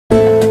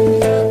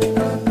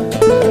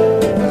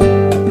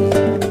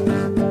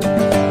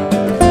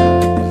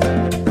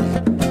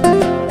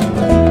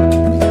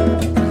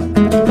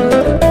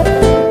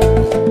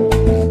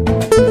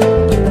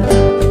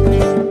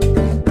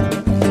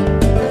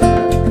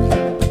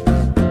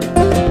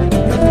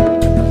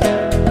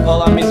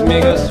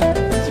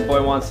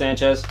Juan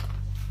Sanchez,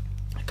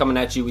 coming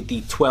at you with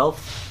the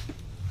 12th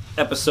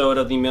episode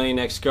of the Million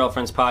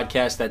Ex-Girlfriends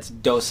podcast. That's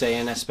Doce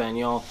en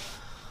Espanol.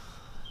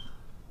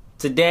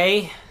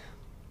 Today,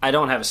 I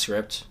don't have a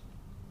script.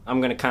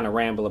 I'm going to kind of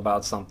ramble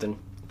about something.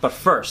 But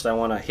first, I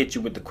want to hit you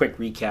with the quick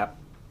recap.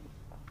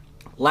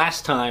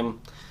 Last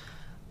time,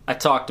 I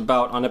talked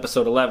about, on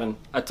episode 11,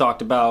 I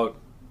talked about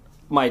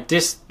my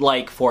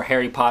dislike for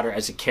Harry Potter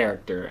as a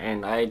character,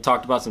 and I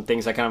talked about some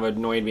things that kind of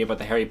annoyed me about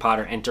the Harry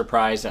Potter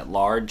enterprise at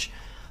large,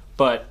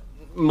 but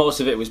most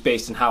of it was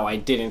based on how I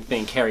didn't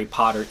think Harry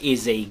Potter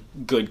is a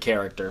good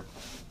character.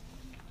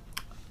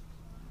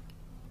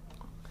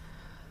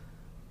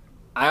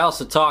 I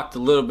also talked a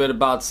little bit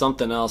about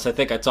something else. I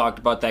think I talked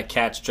about that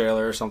Cats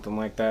trailer or something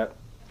like that.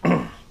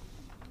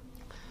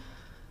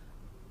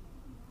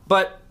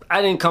 But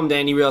I didn't come to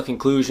any real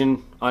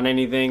conclusion on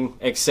anything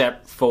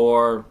except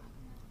for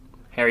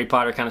Harry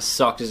Potter kind of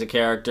sucked as a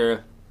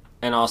character,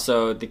 and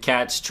also the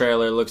Cats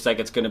trailer looks like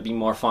it's going to be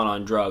more fun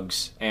on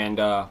drugs. And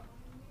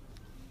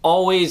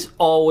always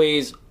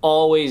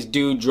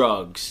do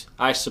drugs.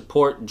 I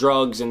support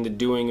drugs and the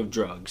doing of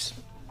drugs.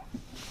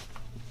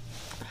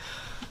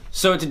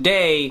 So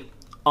today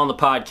on the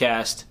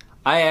podcast,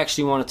 I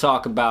actually want to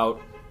talk about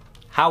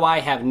how I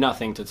have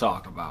nothing to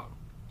talk about.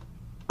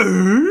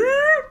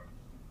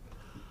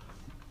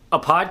 A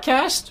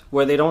podcast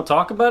where they don't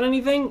talk about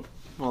anything?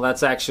 Well,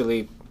 that's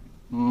actually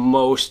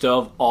most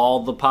of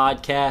all the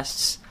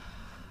podcasts.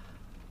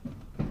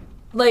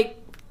 Like,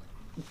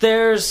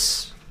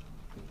 there's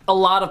a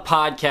lot of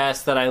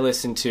podcasts that I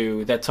listen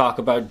to that talk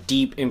about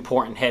deep,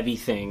 important, heavy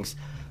things.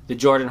 The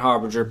Jordan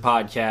Harbinger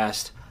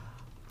podcast,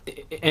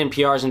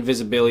 NPR's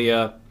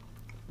Invisibilia,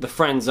 the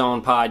Friend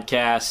Zone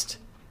podcast,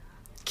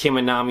 Kim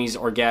and Nami's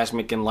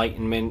Orgasmic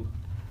Enlightenment.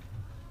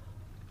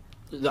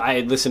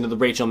 I listen to the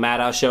Rachel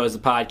Maddow show as a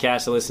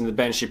podcast. I listen to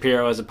Ben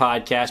Shapiro as a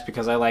podcast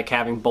because I like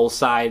having both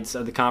sides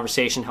of the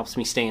conversation. Helps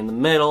me stay in the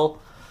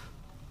middle.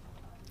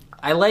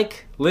 I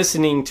like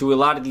listening to a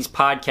lot of these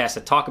podcasts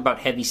that talk about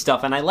heavy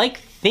stuff, and I like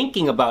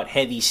thinking about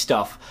heavy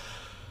stuff.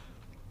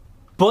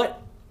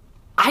 But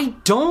I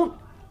don't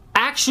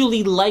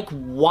actually like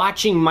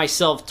watching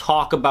myself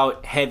talk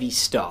about heavy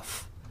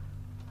stuff.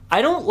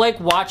 I don't like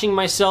watching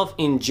myself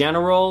in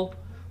general,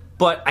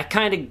 but I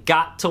kind of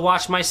got to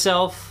watch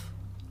myself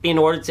in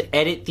order to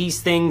edit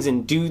these things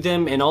and do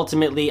them, and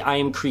ultimately I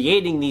am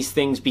creating these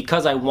things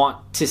because I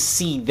want to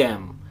see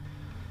them.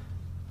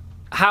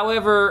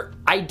 However,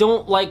 I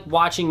don't like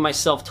watching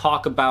myself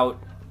talk about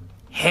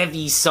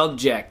heavy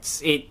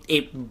subjects.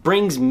 It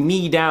brings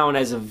me down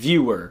as a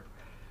viewer.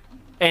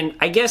 And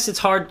I guess it's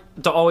hard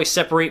to always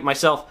separate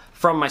myself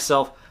from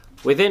myself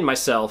within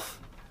myself,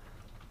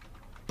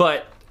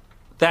 but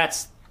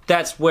that's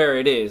where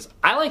it is.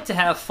 I like to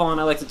have fun.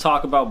 I like to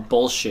talk about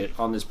bullshit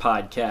on this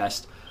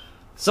podcast.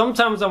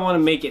 Sometimes I want to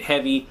make it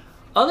heavy.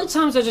 Other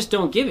times I just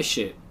don't give a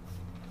shit.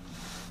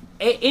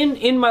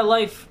 In my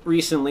life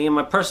recently, in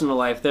my personal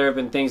life, there have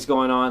been things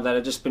going on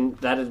that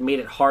have made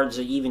it hard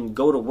to even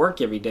go to work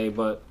every day.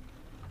 But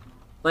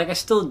like I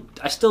still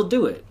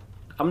do it.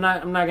 I'm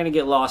not gonna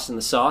get lost in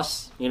the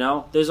sauce. You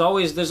know, there is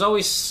always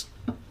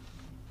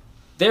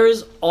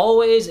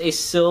a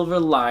silver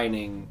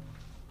lining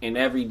in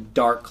every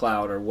dark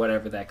cloud, or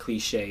whatever that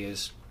cliche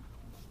is.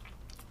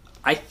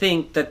 I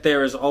think that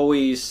there is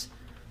always,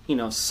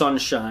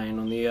 sunshine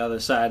on the other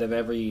side of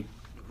every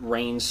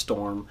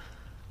rainstorm.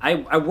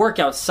 I work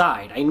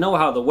outside. I know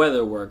how the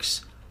weather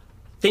works.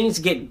 Things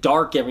get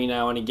dark every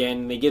now and again,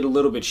 and they get a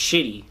little bit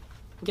shitty.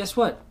 And guess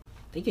what?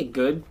 They get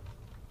good.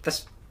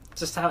 That's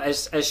just how,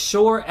 as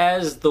sure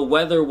as the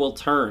weather will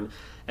turn,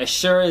 as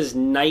sure as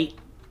night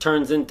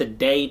turns into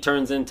day,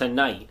 turns into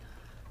night,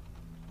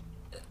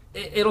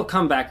 it'll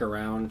come back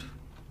around.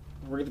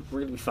 We're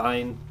gonna be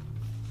fine.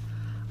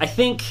 I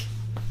think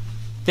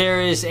there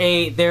is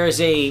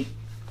a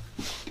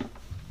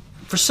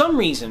for some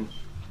reason,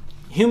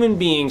 human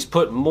beings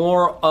put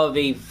more of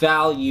a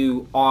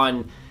value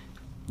on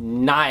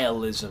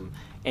nihilism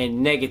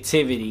and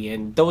negativity,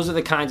 and those are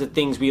the kinds of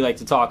things we like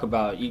to talk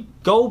about. You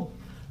go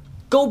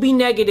be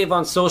negative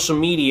on social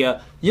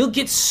media, you'll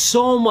get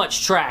so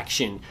much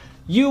traction.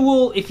 You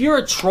will, if you're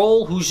a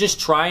troll who's just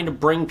trying to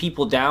bring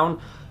people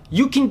down,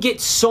 you can get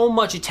so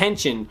much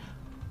attention.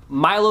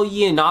 Milo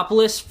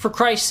Yiannopoulos, for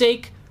Christ's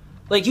sake.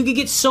 Like, you could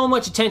get so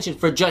much attention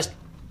for just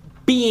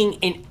being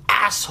an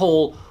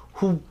asshole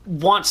who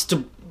wants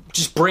to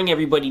just bring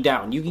everybody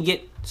down. You can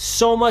get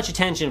so much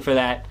attention for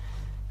that,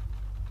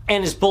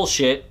 and it's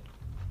bullshit.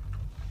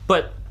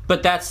 But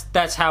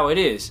that's how it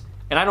is.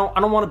 And I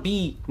don't want to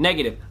be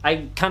negative.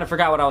 I kind of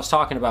forgot what I was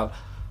talking about.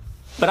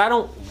 But I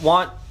don't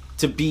want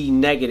to be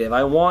negative.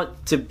 I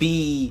want to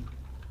be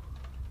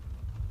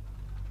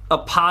a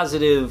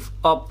positive,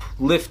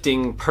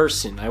 uplifting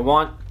person. I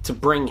want to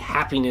bring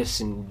happiness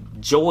and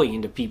joy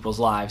into people's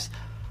lives,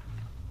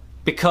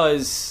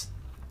 because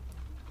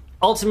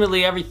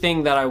ultimately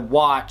everything that I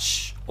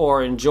watch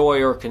or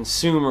enjoy or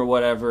consume or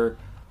whatever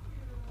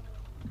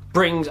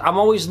I'm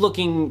always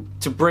looking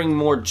to bring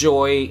more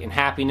joy and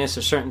happiness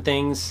or certain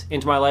things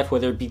into my life,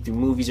 whether it be through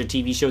movies or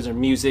TV shows or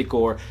music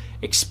or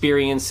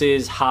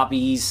experiences,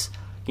 hobbies,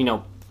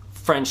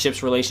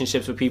 friendships,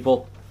 relationships with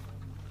people.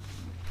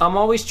 I'm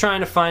always trying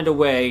to find a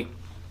way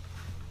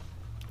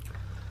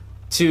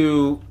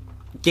to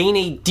gain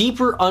a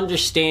deeper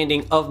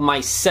understanding of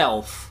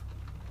myself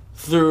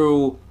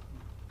through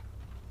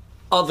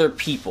other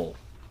people.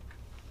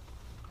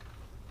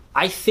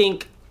 I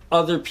think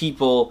other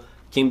people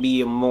can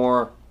be a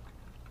more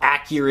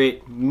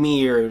accurate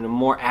mirror and a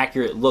more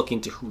accurate look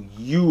into who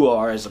you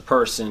are as a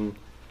person.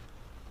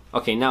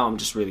 Okay, now I'm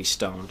just really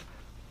stoned.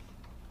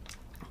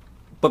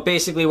 But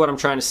basically what I'm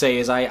trying to say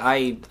is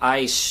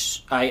I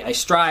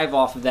strive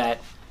off of that,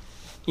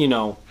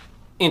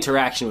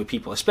 interaction with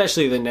people,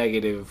 especially the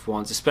negative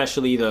ones,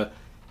 especially the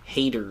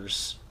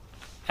haters,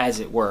 as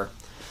it were.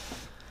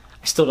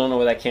 I still don't know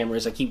where that camera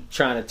is. I keep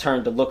trying to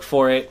turn to look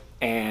for it,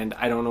 and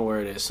I don't know where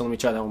it is. So let me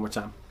try that one more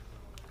time.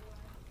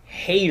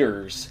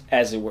 Haters,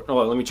 as it were.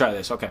 Oh, let me try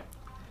this. Okay.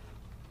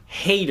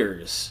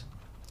 Haters,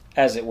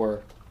 as it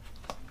were.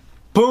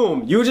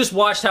 Boom! You just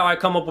watched how I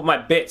come up with my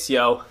bits,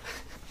 yo.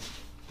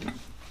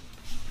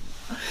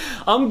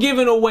 I'm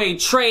giving away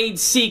trade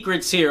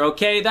secrets here,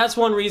 okay? That's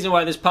one reason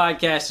why this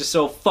podcast is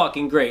so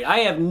fucking great. I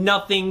have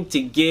nothing to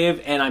give,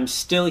 and I'm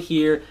still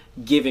here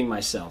giving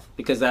myself,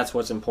 because that's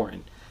what's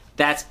important.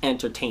 That's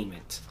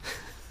entertainment.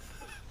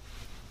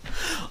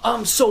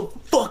 I'm so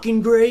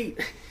fucking great.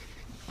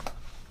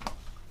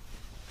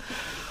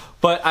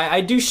 But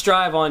I do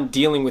strive on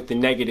dealing with the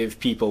negative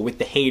people, with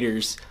the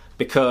haters,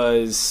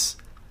 because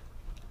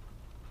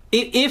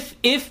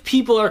if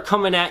people are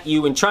coming at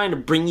you and trying to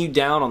bring you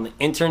down on the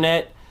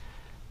internet,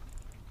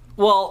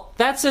 well,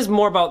 that says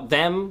more about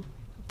them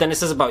than it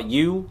says about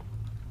you.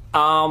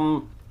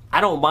 I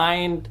don't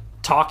mind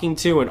talking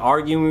to and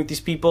arguing with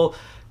these people,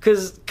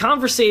 because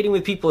conversating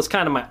with people is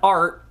kind of my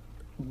art,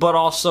 but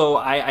also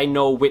I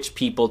know which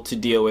people to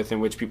deal with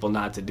and which people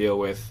not to deal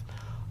with.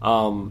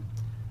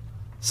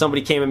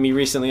 Somebody came at me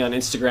recently on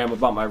Instagram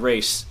about my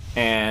race,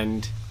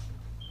 and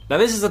now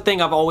this is the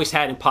thing I've always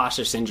had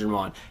imposter syndrome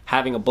on,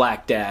 having a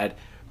black dad,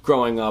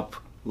 growing up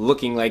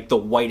looking like the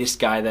whitest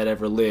guy that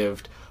ever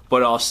lived,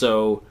 but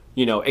also,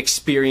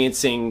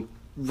 experiencing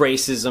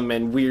racism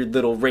and weird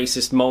little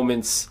racist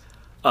moments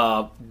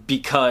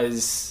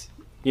because,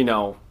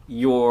 you're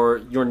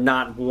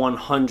not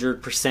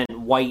 100%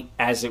 white,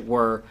 as it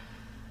were.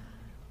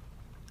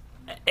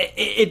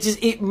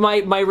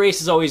 My race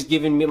has always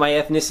given me, my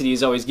ethnicity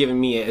has always given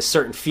me a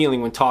certain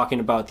feeling when talking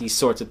about these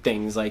sorts of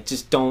things. Like,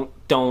 just don't,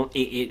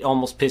 it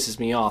almost pisses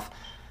me off.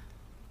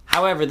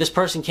 However, this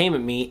person came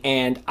at me,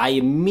 and I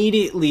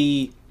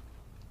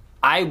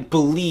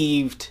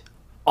believed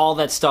all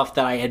that stuff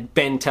that I had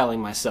been telling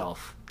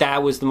myself.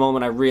 That was the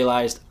moment I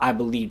realized I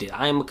believed it.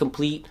 I am a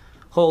complete,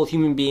 whole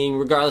human being,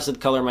 regardless of the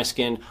color of my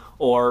skin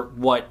or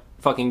what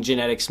fucking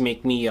genetics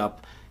make me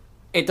up.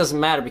 It doesn't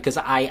matter, because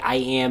I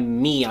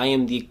am me. I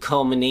am the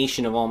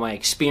culmination of all my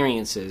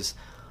experiences.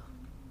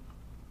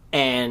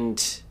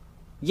 And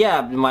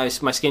yeah, my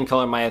skin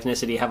color and my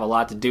ethnicity have a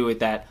lot to do with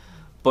that.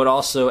 But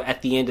also,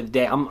 at the end of the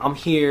day, I'm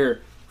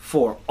here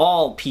for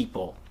all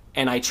people.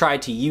 And I try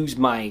to use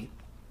my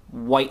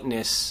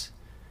whiteness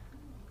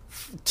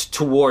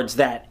towards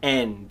that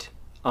end.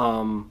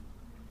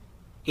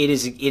 It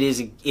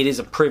is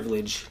a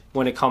privilege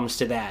when it comes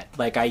to that.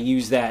 Like, I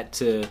use that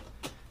to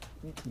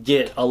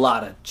get a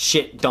lot of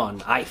shit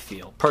done, I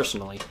feel,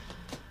 personally.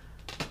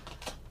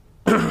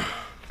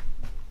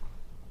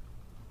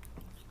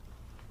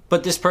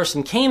 But this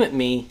person came at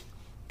me,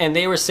 and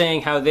they were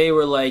saying how they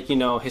were like,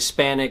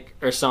 Hispanic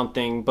or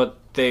something, but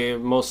they're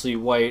mostly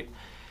white.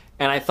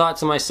 And I thought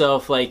to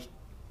myself, like,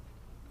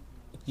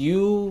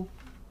 you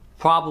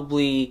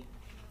probably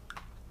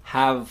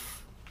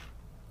have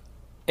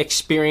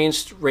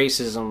experienced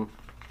racism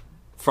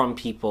from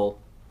people,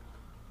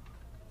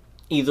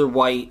 either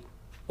white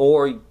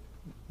or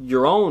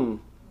your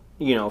own,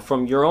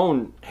 from your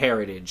own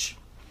heritage.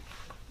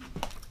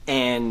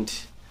 And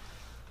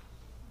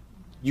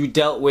you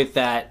dealt with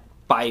that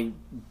by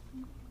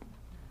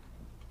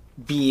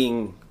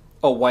being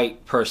a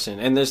white person.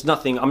 And there's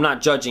nothing, I'm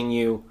not judging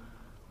you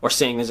or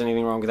saying there's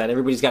anything wrong with that.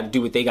 Everybody's got to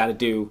do what they got to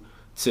do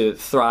to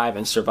thrive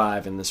and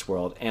survive in this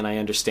world. And I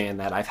understand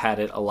that. I've had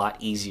it a lot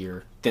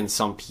easier than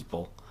some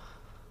people.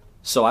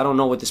 So I don't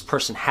know what this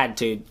person had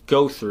to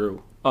go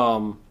through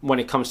when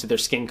it comes to their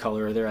skin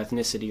color or their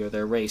ethnicity or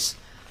their race.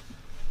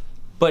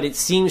 But it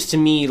seems to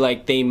me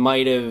like they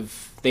might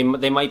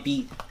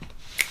be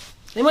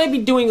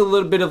doing a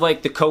little bit of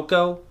like the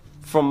Coco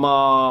from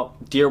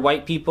Dear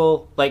White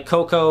People. Like,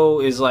 Coco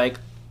is like,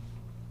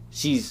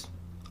 she's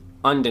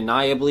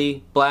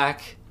undeniably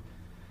black,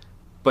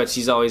 but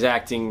she's always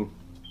acting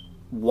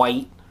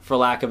white, for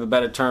lack of a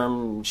better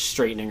term,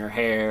 straightening her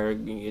hair,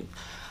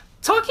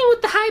 talking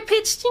with the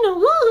high-pitched,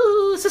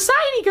 woo,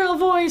 society girl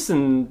voice,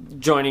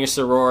 and joining a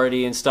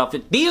sorority and stuff.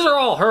 These are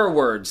all her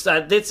words.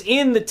 It's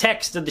in the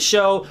text of the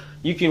show.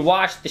 You can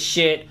watch the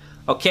shit,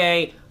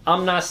 okay?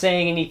 I'm not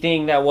saying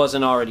anything that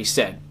wasn't already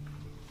said.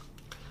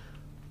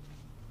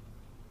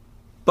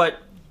 But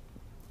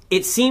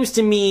it seems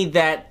to me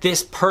that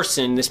this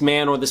person, this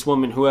man or this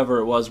woman, whoever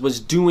it was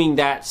doing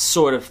that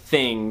sort of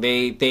thing.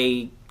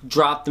 They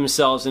dropped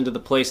themselves into the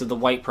place of the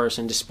white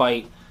person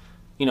despite,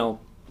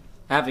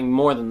 having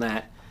more than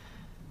that.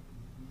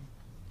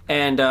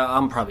 And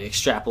I'm probably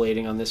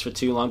extrapolating on this for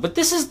too long. But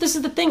this is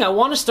the thing. I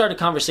want to start a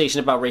conversation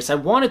about race. I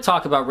want to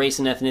talk about race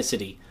and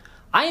ethnicity.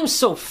 I am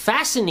so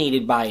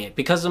fascinated by it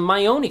because of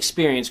my own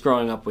experience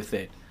growing up with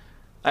it.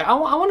 I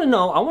want to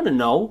know. I want to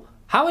know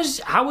how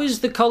is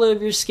the color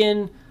of your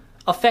skin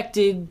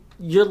affected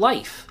your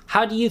life?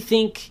 How do you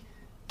think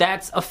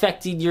that's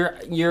affected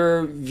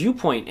your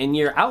viewpoint and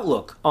your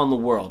outlook on the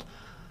world?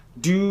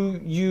 Do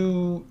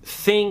you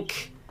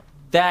think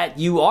that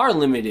you are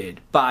limited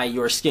by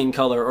your skin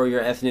color or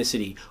your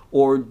ethnicity?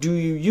 Or do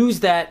you use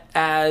that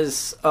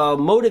as a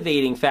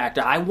motivating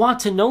factor? I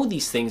want to know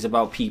these things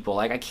about people.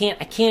 Like I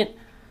can't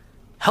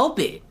help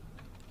it.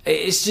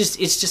 It's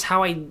just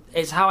how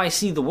I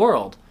see the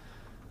world.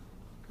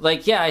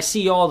 Like, yeah, I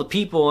see all the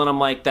people and I'm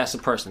like, that's a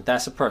person,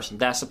 that's a person,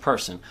 that's a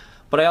person.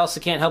 But I also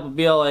can't help but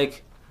be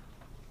like,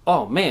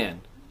 oh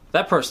man,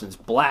 that person's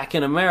black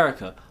in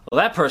America. Well,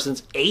 that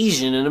person's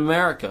Asian in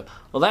America.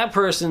 Well, that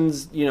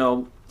person's,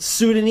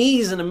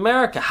 Sudanese in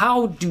America.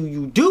 How do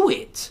you do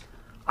it?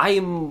 I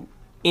am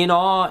in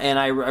awe, and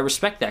I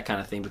respect that kind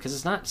of thing because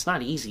it's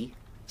not easy.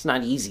 It's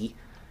not easy.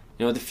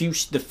 The few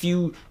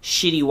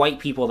shitty white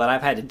people that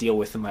I've had to deal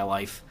with in my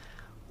life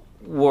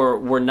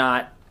were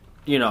not.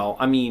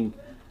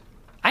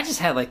 I just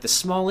had like the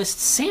smallest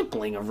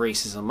sampling of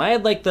racism.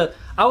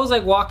 I was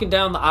walking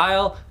down the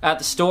aisle at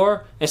the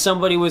store and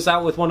somebody was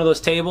out with one of those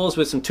tables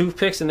with some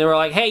toothpicks and they were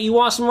like, hey, you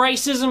want some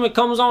racism? It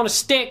comes on a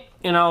stick.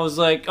 And I was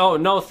like, oh,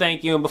 no,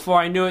 thank you. And before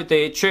I knew it,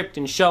 they had tripped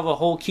and shoved a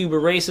whole cube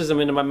of racism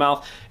into my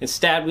mouth and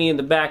stabbed me in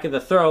the back of the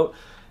throat.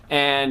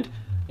 And,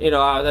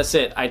 that's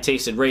it. I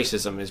tasted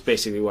racism is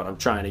basically what I'm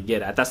trying to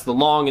get at. That's the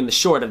long and the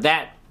short of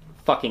that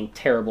fucking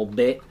terrible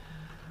bit.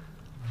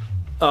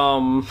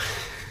 But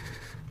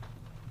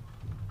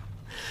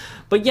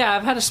yeah,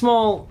 I've had a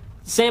small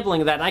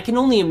sampling of that, and I can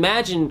only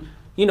imagine,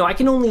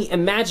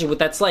 what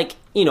that's like,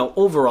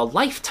 over a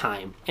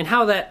lifetime, and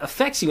how that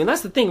affects you. And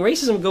that's the thing,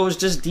 racism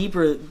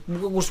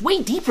goes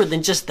way deeper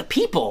than just the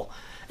people.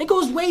 It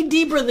goes way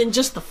deeper than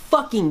just the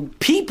fucking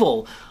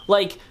people.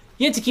 Like,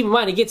 you have to keep in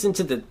mind, it gets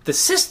into the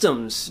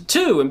systems,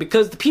 too, and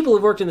because the people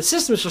have worked in the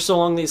systems for so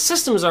long, the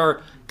systems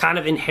are kind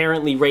of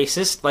inherently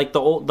racist, like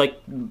the old,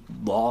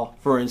 law,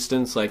 for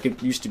instance,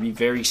 it used to be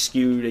very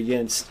skewed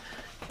against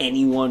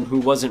anyone who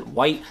wasn't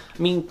white.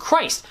 I mean,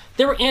 Christ,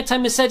 there were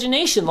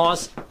anti-miscegenation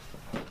laws.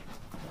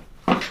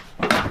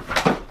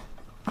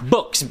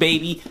 Books,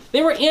 baby.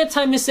 There were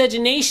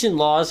anti-miscegenation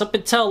laws up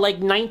until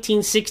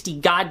 1960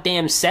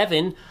 goddamn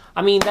 7.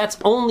 I mean, that's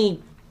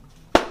only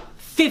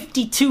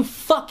 52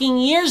 fucking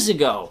years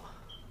ago.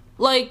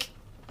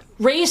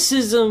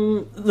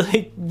 Racism,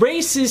 the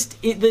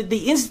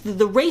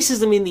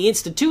racism in the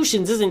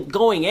institutions isn't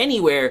going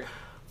anywhere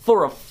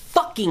for a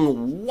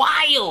fucking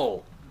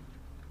while.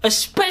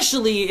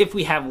 Especially if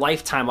we have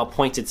lifetime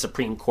appointed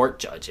Supreme Court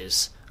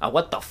judges.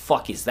 What the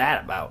fuck is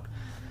that about?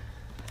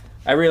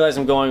 I realize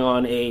I'm going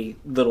on a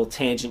little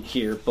tangent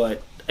here,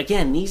 but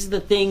again, these are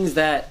the things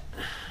that...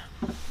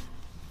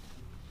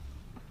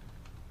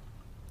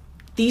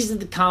 These are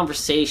the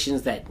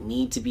conversations that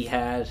need to be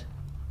had.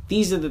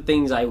 These are the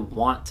things I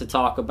want to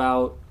talk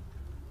about.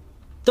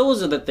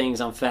 Those are the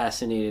things I'm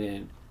fascinated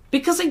in.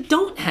 Because I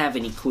don't have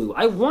any clue.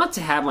 I want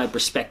to have my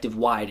perspective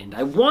widened.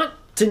 I want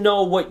to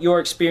know what your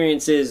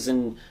experience is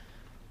and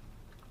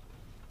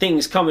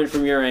things coming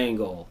from your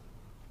angle.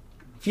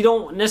 If you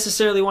don't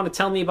necessarily want to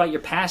tell me about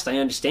your past, I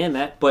understand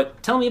that,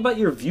 but tell me about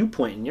your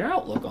viewpoint and your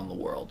outlook on the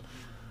world.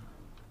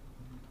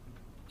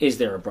 Is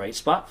there a bright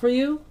spot for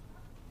you?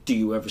 Do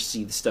you ever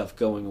see the stuff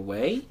going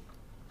away?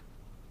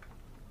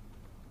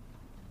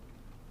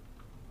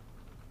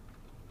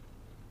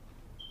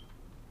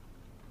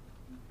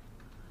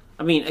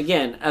 I mean,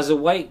 again, as a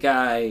white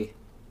guy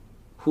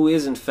who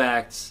is in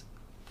fact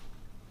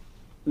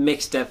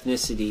mixed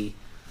ethnicity,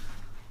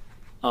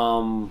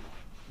 I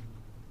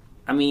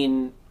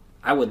mean,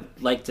 I would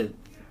like to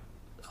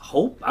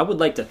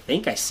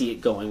think I see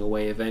it going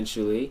away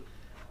eventually,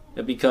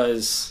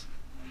 because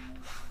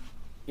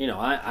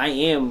I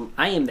am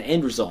the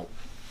end result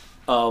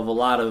of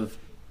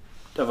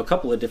a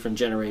couple of different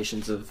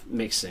generations of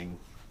mixing.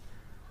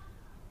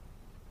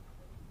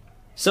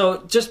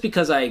 So just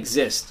because I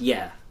exist,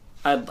 yeah,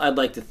 I'd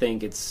like to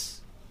think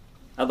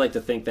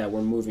that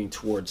we're moving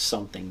towards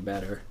something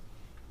better.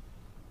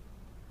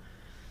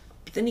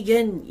 But then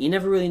again, you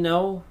never really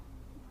know,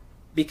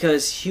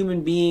 because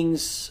human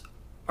beings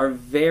are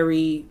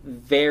very,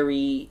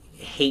 very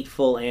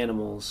hateful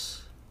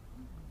animals.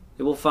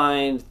 They will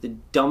find the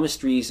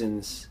dumbest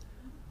reasons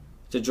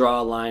to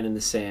draw a line in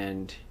the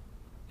sand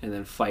and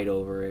then fight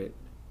over it.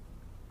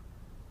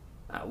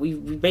 We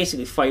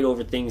basically fight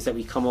over things that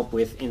we come up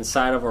with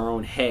inside of our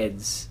own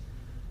heads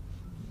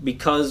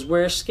because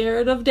we're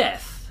scared of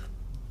death.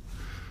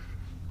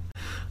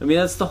 I mean,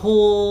 that's the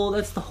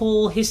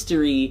whole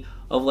history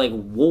of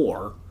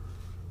war.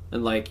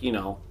 and like,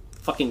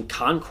 fucking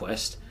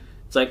conquest.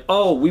 It's like,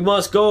 oh, we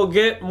must go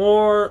get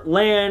more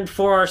land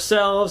for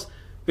ourselves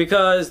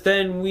because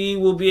then we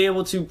will be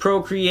able to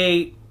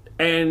procreate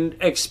and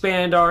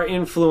expand our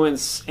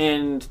influence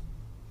and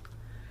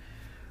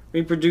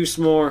reproduce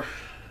more.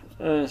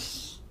 I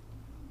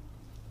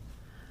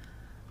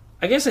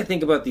guess I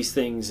think about these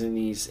things in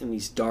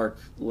these dark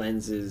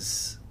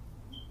lenses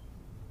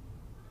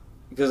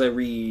because I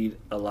read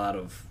a lot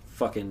of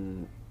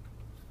fucking,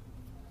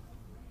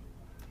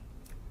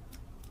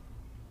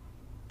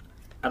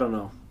 I don't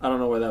know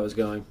where that was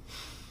going.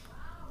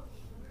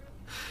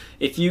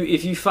 If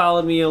you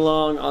followed me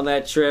along on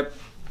that trip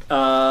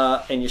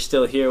and you're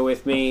still here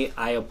with me,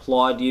 I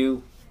applaud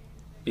you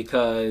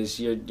because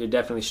you're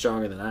definitely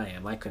stronger than I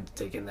am. I couldn't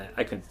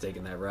have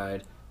taken that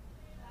ride.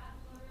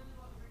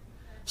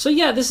 So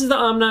yeah, this is the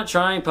I'm Not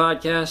Trying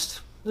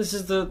podcast. This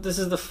is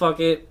the fuck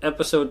it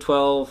episode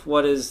 12.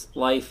 What is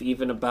life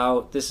even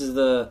about? This is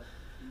the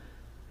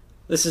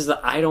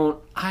I don't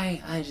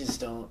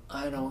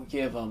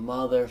give a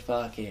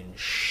motherfucking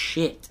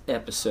shit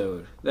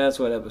episode. That's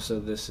what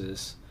episode this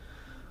is.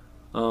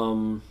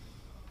 I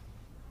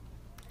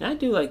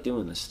do like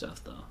doing this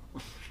stuff though.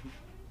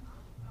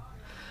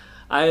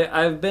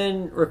 I've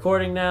been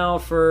recording now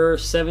for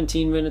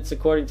 17 minutes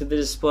according to the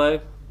display.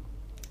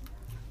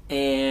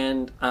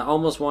 And I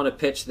almost want to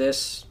pitch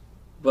this,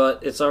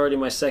 but it's already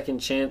my second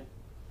try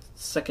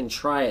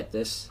at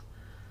this.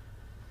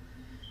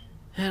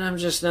 And I'm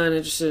just not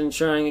interested in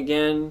trying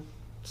again.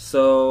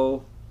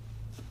 So,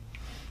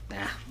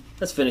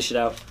 let's finish it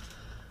out.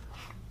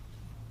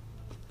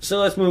 So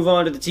let's move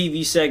on to the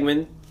TV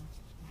segment.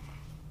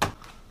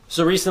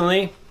 So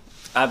recently,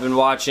 I've been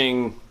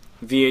watching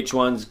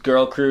VH1's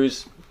Girl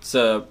Cruise. It's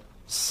a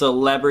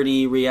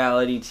celebrity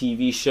reality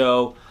TV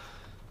show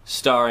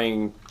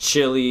starring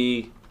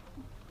Chili,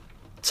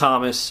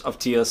 Thomas of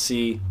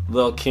TLC,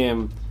 Lil'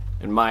 Kim,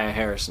 and Maya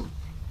Harrison.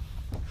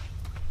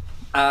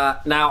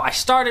 Now, I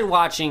started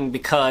watching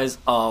because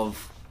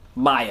of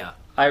Maya.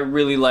 I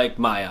really like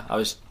Maya. I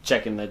was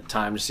checking the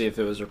time to see if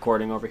it was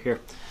recording over here.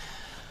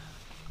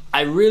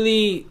 I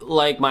really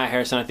like Maya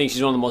Harrison. I think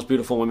she's one of the most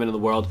beautiful women in the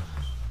world.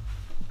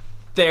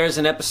 There's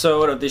an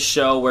episode of this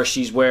show where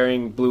she's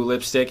wearing blue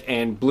lipstick,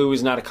 and blue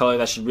is not a color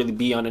that should really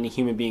be on any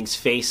human being's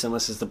face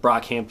unless it's the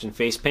Brockhampton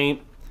face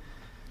paint.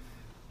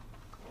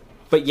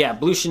 But yeah,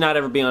 blue should not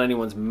ever be on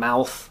anyone's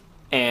mouth.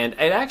 And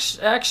it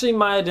actually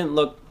Maya didn't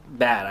look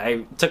bad.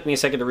 It took me a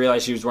second to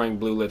realize she was wearing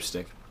blue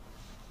lipstick.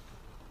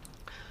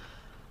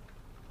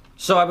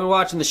 So I've been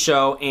watching the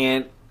show,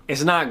 and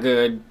it's not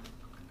good.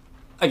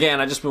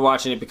 Again, I've just been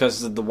watching it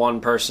because of the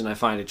one person I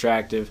find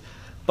attractive.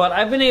 But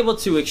I've been able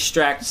to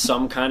extract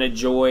some kind of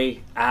joy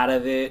out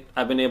of it.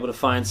 I've been able to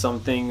find some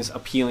things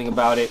appealing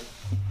about it.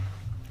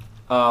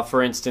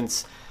 For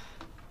instance,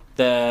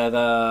 there's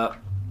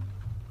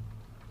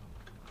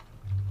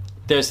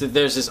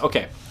this.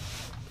 Okay,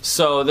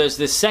 so there's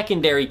this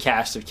secondary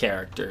cast of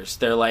characters.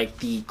 They're like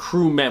the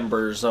crew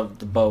members of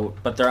the boat,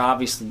 but they're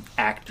obviously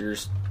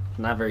actors,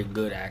 not very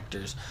good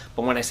actors.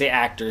 But when I say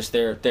actors,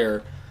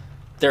 they're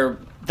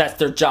that's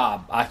their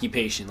job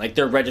occupation. Like,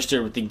 they're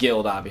registered with the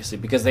guild, obviously,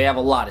 because they have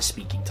a lot of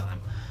speaking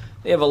time.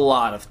 They have a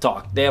lot of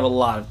talk. They have a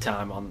lot of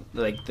time on,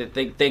 like,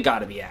 they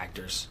gotta be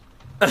actors.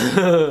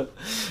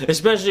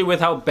 Especially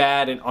with how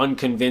bad and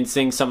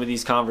unconvincing some of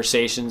these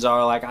conversations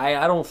are. Like,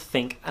 I don't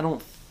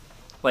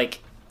like,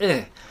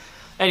 ugh.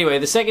 Anyway,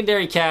 the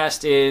secondary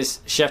cast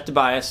is Chef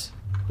Tobias,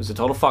 who's a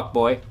total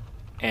fuckboy,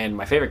 and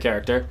my favorite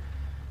character,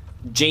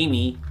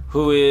 Jamie,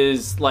 who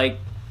is, like,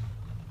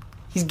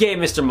 he's gay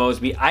Mr.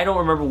 Mosby. I don't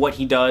remember what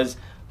he does,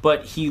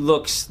 but he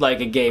looks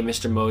like a gay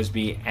Mr.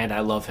 Mosby, and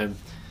I love him.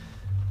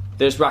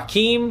 There's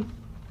Rakim,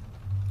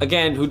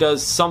 again, who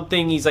does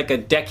something. He's like a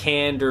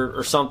deckhand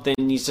or something.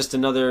 He's just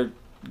another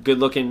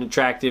good-looking,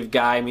 attractive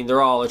guy. I mean,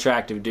 they're all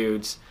attractive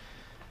dudes.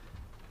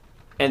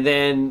 And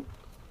then,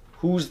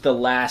 who's the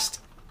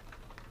last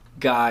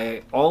guy?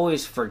 I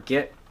always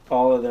forget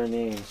all of their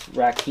names.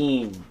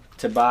 Rakim,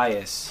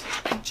 Tobias,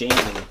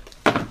 Jamie.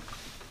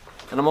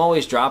 And I'm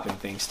always dropping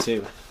things,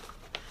 too.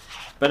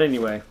 But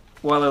anyway,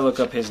 while I look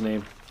up his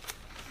name,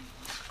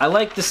 I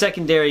like the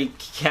secondary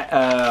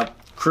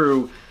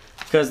crew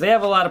because they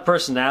have a lot of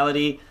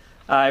personality.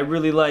 I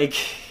really like,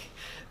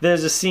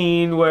 there's a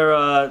scene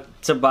where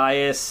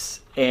Tobias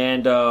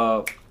and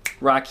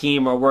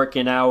Rakim are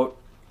working out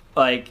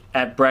like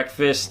at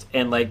breakfast,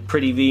 and like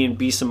Pretty V and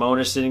B Simone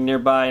are sitting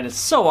nearby, and it's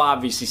so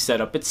obviously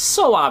set up. It's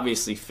so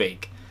obviously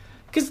fake.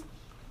 Because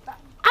I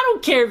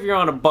don't care if you're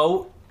on a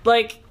boat.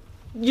 Like,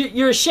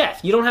 you're a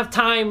chef. You don't have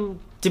time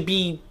to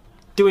be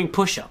doing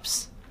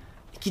push-ups.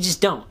 You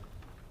just don't.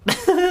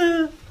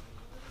 Here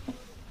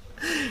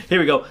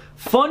we go.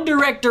 Fun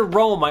director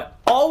Rome. I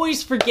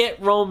always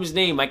forget Rome's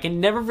name. I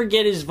can never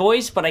forget his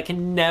voice, but I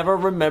can never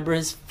remember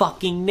his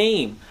fucking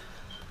name.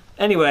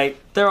 Anyway,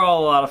 they're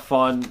all a lot of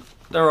fun.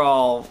 They're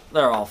all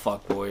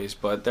fuckboys,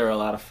 but they're a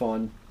lot of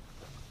fun.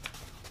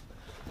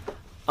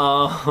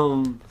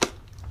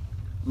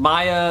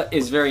 Maya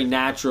is very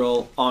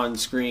natural on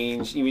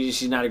screen. Even if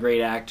she's not a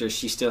great actor,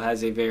 she still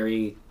has a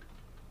very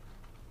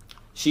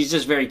She's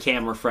just very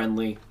camera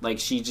friendly. Like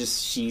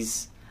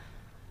she's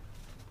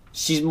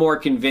more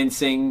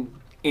convincing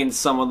in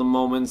some of the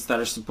moments that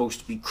are supposed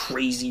to be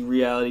crazy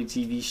reality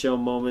TV show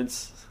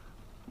moments.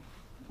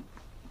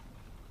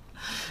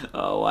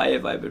 Oh, why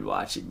have I been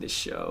watching this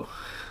show?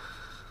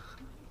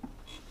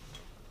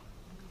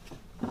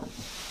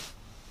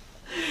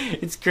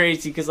 It's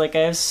crazy because like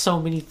I have so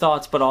many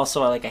thoughts, but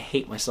also I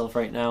hate myself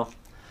right now.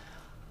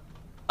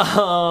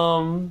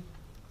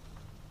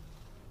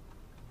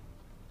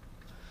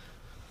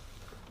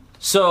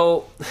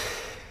 So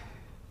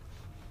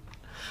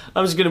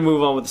I'm just gonna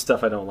move on with the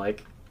stuff I don't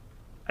like.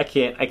 I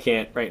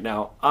can't right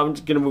now. I'm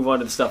just gonna move on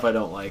to the stuff I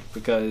don't like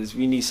because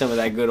we need some of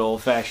that good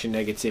old-fashioned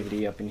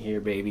negativity up in here,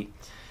 baby.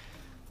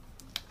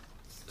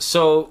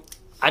 So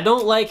I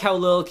don't like how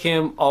Lil'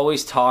 Kim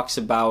always talks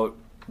about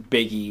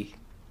Biggie.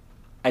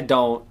 I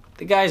don't.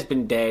 The guy's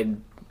been dead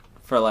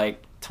for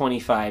like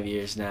 25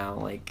 years now.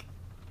 Like,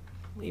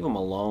 leave him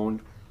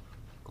alone.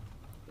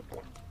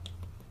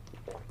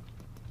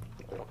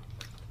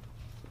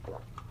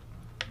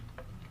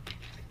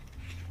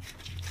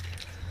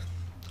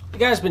 The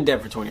guy's been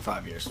dead for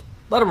 25 years.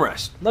 Let him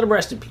rest. Let him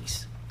rest in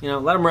peace. You know,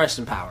 let him rest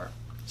in power.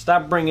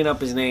 Stop bringing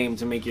up his name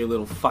to make your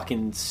little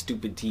fucking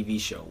stupid TV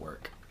show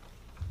work.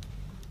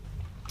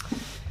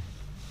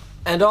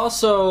 And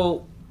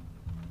also,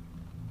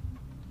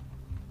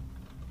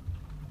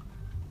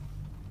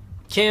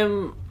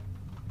 Kim,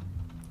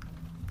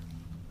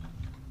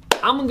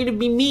 I'm going to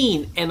be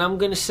mean and I'm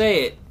going to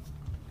say it.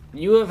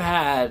 You have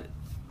had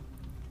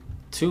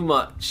too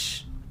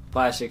much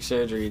plastic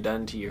surgery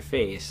done to your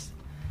face.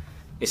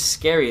 It's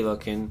scary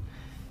looking.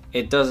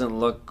 It doesn't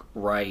look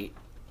right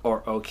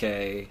or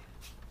okay.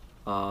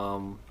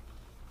 What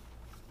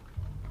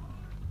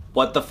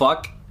the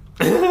fuck?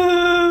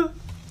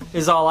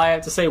 Is all I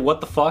have to say.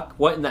 What the fuck?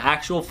 What in the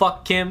actual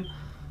fuck, Kim?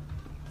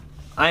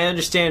 I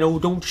understand, oh,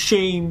 don't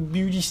shame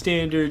beauty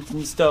standards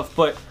and stuff,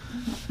 but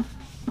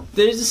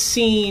there's a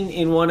scene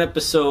in one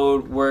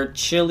episode where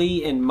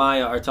Chili and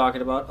Maya are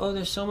talking about, oh,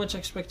 there's so much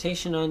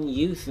expectation on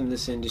youth in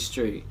this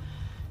industry.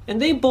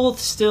 And they both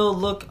still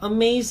look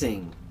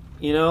amazing.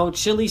 You know,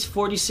 Chili's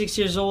 46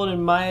 years old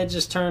and Maya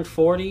just turned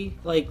 40.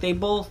 Like, they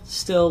both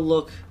still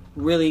look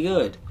really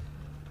good.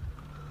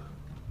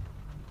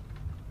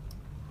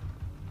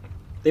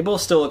 They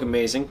both still look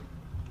amazing.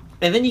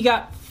 And then you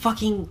got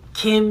fucking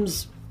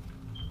Kim's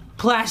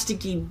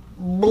plasticky,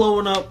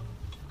 blown up,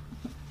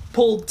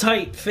 pulled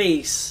tight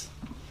face.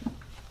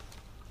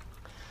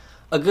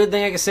 A good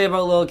thing I can say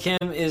about Lil'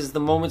 Kim is the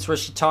moments where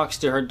she talks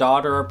to her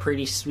daughter are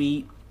pretty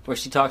sweet. Where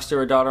she talks to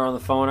her daughter on the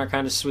phone are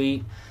kind of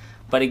sweet.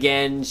 But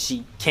again,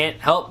 she can't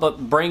help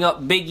but bring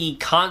up Biggie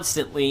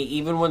constantly,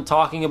 even when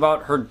talking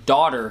about her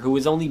daughter, who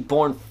was only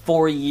born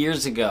 4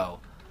 years ago.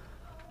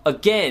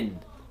 Again,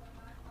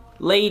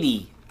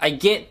 lady, I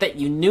get that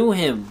you knew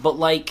him, but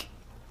like,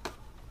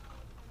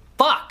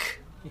 fuck!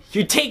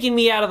 You're taking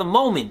me out of the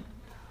moment.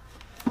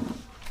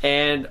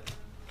 And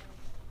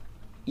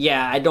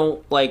yeah, I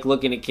don't like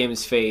looking at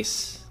Kim's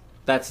face.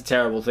 That's a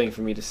terrible thing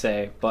for me to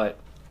say, but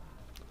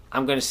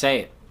I'm gonna say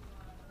it.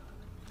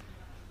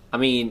 I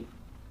mean,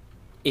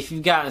 if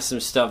you've gotten some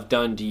stuff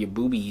done to your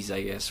boobies,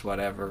 I guess,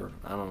 whatever.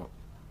 I don't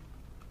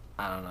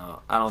know.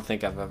 I don't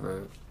think I've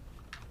ever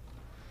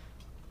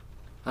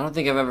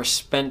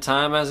spent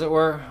time, as it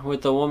were,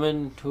 with a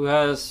woman who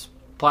has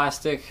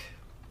plastic,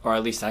 or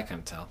at least I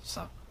couldn't tell.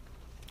 So,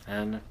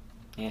 and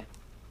yeah.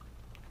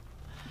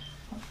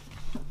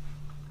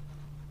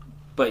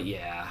 But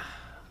yeah,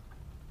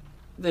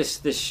 this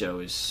show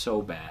is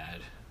so bad.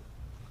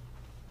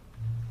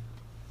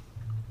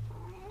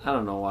 I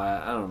don't know why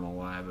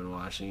I've been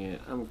watching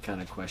it. I'm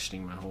kind of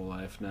questioning my whole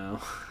life now.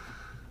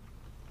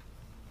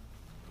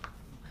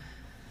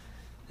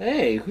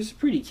 Hey, who's a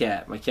pretty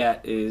cat? My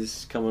cat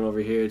is coming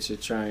over here to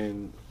try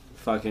and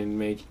fucking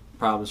make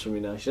problems for me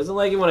now. She doesn't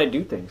like it when I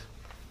do things.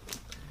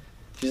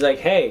 She's like,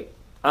 hey,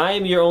 I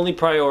am your only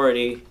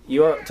priority.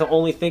 You are to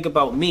only think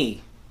about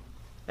me.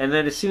 And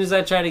then as soon as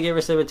I try to give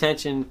her some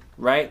attention,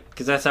 right?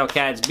 Because that's how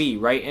cats be,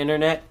 right,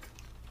 internet?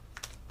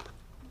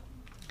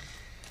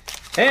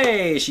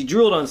 Hey, she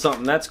drooled on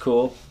something. That's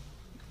cool.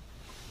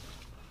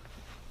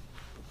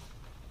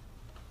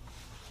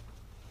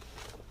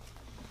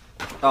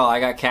 Oh, I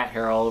got cat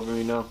hair all over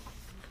me now.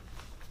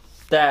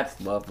 That's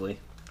lovely.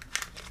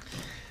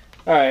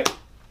 Alright,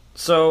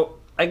 so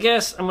I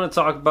guess I'm going to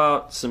talk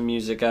about some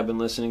music I've been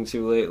listening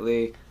to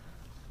lately.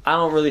 I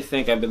don't really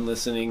think I've been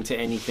listening to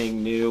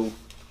anything new.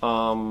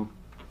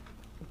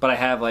 But I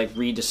have like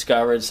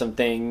rediscovered some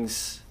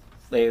things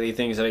lately,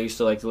 things that I used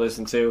to like to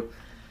listen to.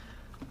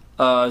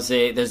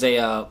 There's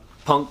a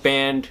punk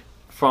band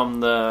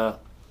from the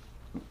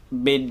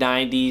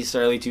mid-90s,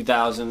 early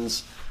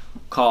 2000s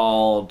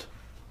called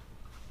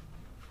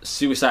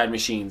Suicide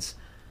Machines.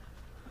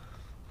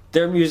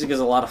 Their music is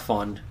a lot of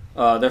fun.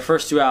 Their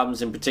first two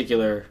albums in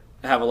particular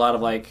have a lot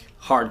of like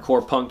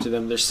hardcore punk to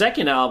them. Their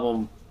second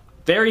album,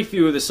 very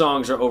few of the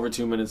songs are over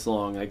 2 minutes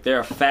long. Like, there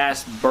are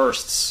fast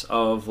bursts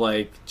of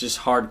like just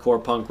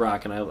hardcore punk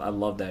rock, and I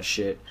love that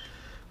shit.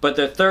 But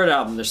their third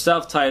album, their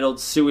self-titled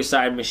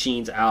Suicide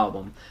Machines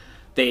album,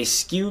 they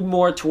skewed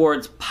more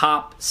towards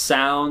pop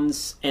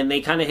sounds, and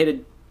they kind of hit a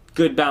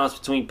good balance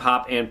between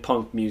pop and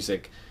punk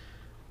music.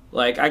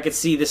 Like, I could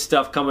see this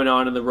stuff coming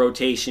on in the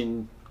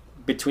rotation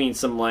between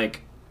some,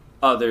 like,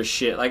 other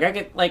shit. Like, I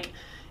could, like,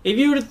 if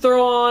you were to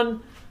throw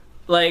on,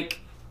 like,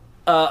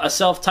 a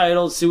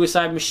self-titled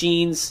Suicide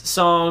Machines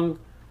song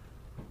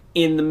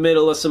in the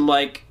middle of some,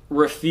 like,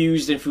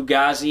 Refused and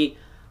Fugazi,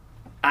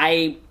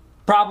 I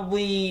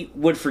probably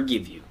would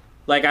forgive you.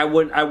 Like,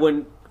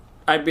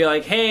 I'd be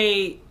like,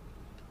 hey,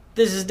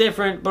 this is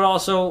different, but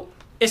also,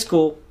 it's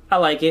cool. I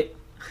like it.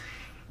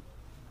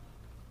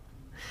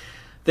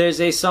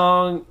 There's a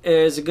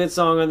good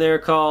song on there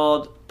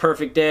called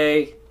Perfect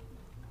Day.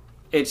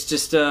 It's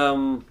just,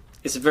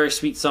 it's a very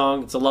sweet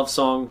song. It's a love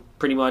song,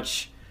 pretty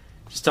much.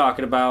 Just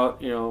talking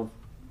about, you know,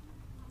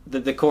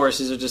 the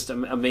choruses are just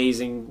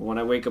amazing. When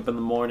I wake up in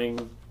the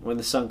morning, when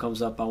the sun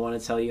comes up, I want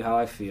to tell you how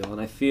I feel.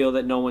 And I feel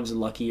that no one's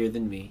luckier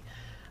than me.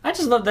 I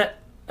just love that.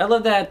 I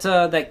love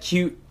that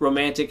cute,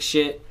 romantic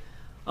shit.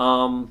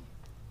 Yeah,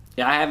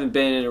 I haven't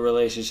been in a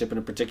relationship in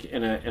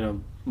a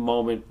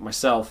moment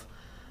myself.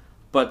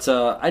 But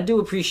I do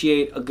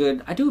appreciate a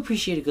good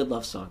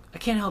love song. I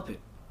can't help it.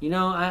 You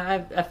know,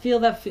 I feel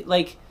that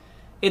like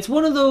it's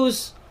one of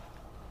those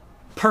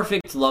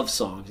perfect love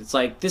songs. It's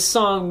like, this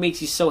song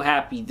makes you so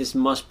happy. This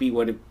must be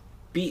what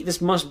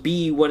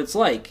it's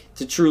like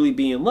to truly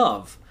be in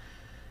love.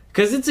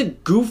 Because it's a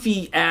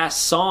goofy ass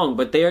song,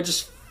 but they are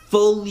just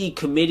fully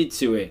committed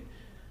to it.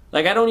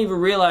 Like, I don't even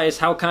realize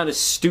how kind of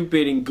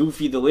stupid and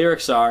goofy the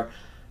lyrics are,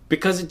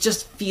 because it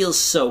just feels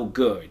so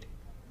good.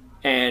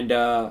 And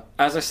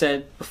as I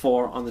said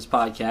before on this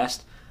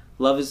podcast,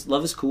 love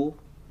is cool,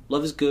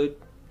 love is good,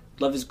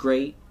 love is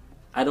great.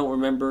 I don't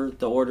remember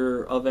the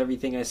order of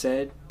everything I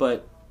said,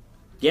 but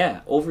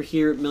yeah, over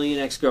here at Million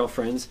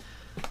Ex-Girlfriends,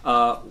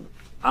 I'm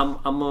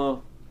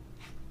a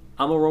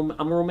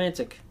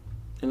romantic,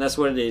 and that's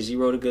what it is.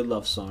 You wrote a good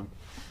love song.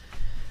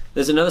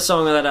 There's another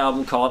song on that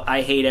album called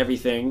I Hate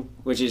Everything,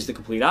 which is the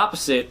complete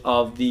opposite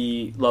of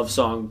the love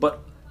song, but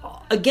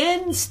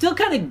again, still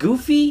kind of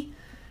goofy,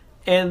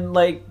 and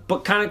like,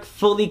 but kind of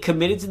fully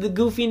committed to the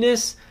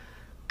goofiness.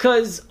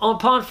 Because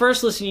upon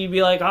first listening, you'd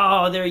be like,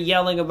 oh, they're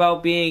yelling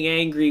about being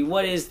angry.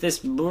 What is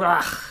this?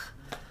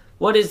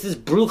 What is this?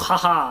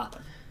 Bruhaha.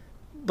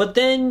 But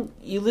then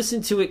you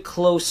listen to it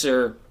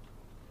closer,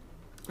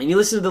 and you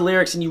listen to the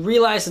lyrics, and you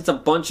realize it's a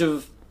bunch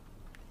of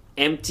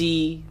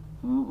empty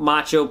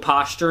macho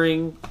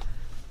posturing.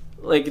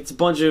 Like, it's a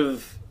bunch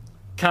of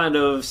kind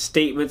of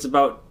statements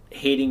about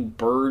hating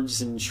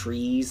birds and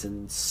trees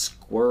and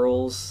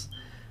squirrels.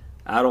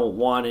 I don't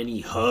want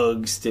any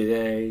hugs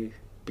today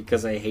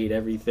because I hate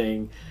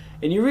everything.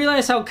 And you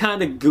realize how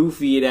kind of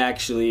goofy it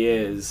actually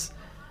is.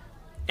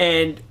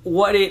 And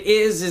what it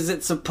is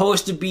it's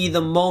supposed to be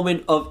the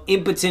moment of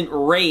impotent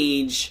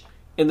rage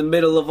in the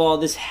middle of all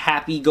this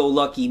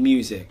happy-go-lucky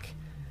music.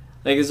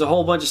 Like, there's a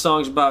whole bunch of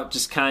songs about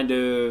just kind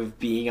of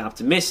being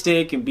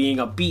optimistic and being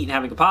upbeat and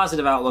having a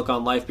positive outlook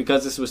on life,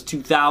 because this was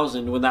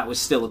 2000 when that was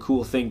still a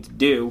cool thing to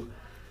do.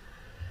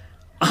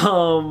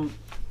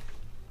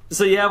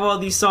 So you have all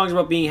these songs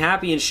about being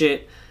happy and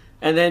shit,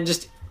 and then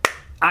just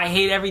I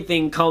Hate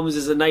Everything comes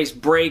as a nice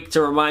break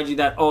to remind you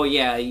that, oh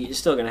yeah, you're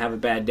still gonna have a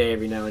bad day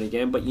every now and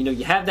again, but you know,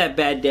 you have that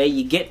bad day,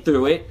 you get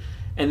through it,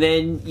 and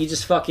then you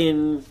just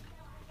fucking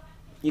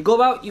you go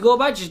about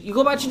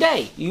your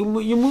day. You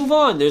move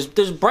on. There's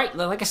bright,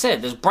 like I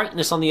said, there's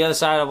brightness on the other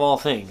side of all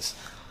things.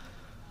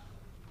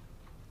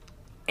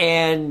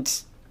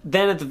 And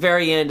then at the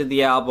very end of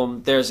the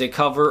album, there's a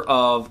cover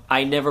of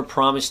I Never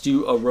Promised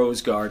You a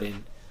Rose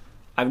Garden.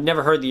 I've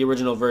never heard the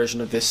original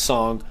version of this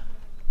song,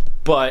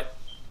 but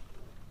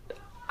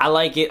I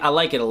like it. I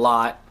like it a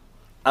lot.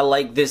 I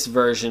like this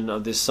version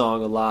of this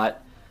song a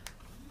lot.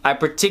 I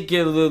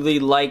particularly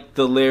like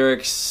the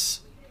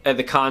lyrics and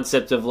the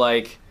concept of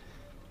like,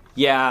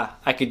 yeah,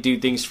 I could do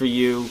things for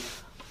you.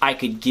 I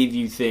could give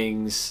you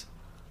things.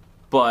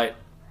 But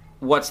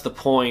what's the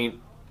point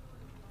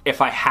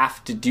if I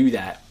have to do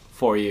that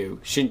for you?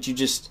 Shouldn't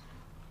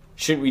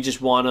we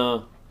just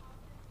want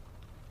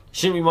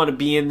to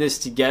be in this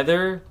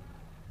together?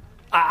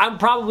 I'm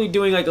probably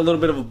doing like a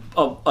little bit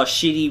of a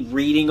shitty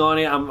reading on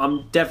it.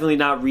 I'm definitely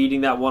not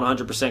reading that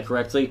 100%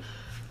 correctly.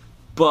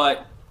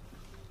 But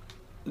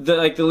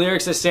the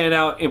lyrics that stand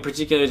out in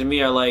particular to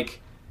me are like,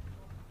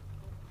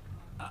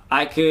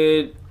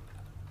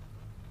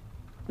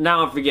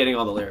 now I'm forgetting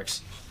all the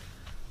lyrics.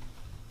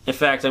 In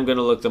fact, I'm going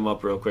to look them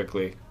up real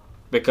quickly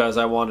because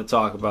I want to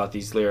talk about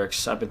these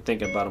lyrics. I've been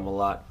thinking about them a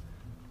lot.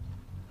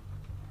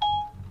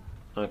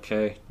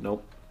 Okay,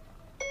 nope.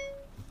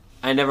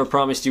 I Never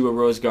Promised You a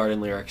Rose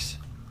Garden lyrics.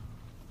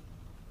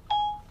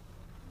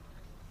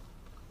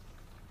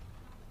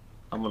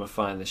 I'm gonna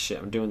find this shit.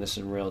 I'm doing this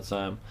in real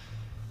time.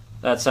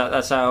 That's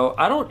how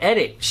I don't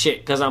edit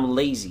shit because I'm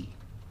lazy.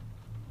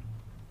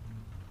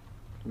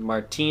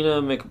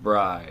 Martina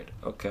McBride.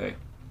 Okay.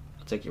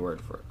 I'll take your word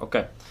for it.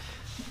 Okay.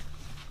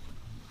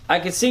 I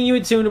could sing you a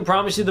tune and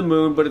promise you the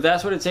moon, but if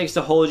that's what it takes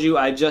to hold you,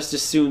 I'd just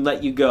as soon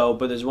let you go.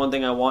 But there's one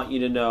thing I want you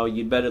to know.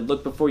 You'd better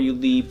look before you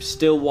leap.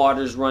 Still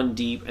waters run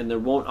deep, and there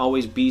won't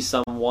always be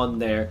someone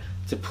there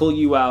to pull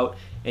you out,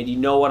 and you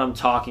know what I'm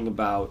talking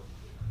about.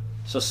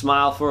 So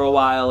smile for a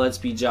while, let's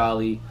be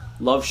jolly.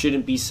 Love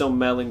shouldn't be so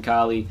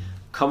melancholy.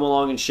 Come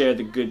along and share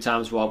the good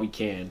times while we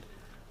can.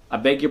 I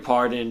beg your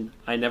pardon,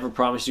 I never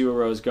promised you a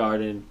rose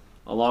garden.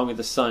 Along with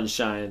the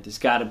sunshine, there's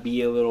gotta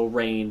be a little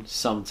rain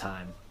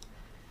sometime.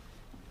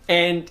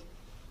 And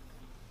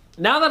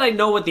now that I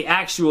know what the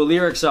actual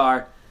lyrics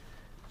are,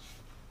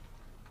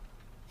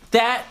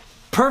 that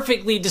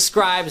perfectly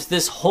describes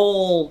this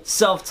whole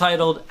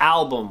self-titled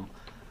album.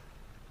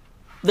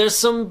 There's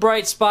some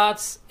bright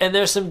spots and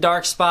there's some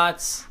dark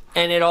spots,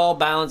 and it all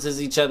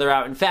balances each other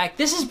out. In fact,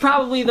 this is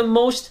probably the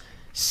most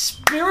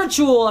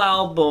spiritual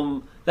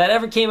album that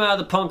ever came out of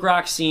the punk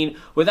rock scene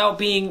without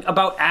being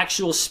about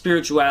actual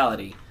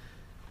spirituality.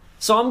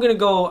 So I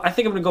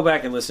think I'm gonna go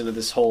back and listen to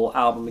this whole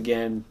album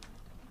again.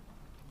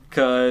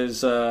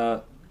 Because,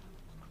 I'm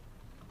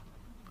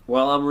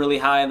really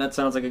high, and that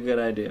sounds like a good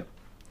idea.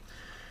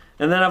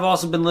 And then I've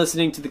also been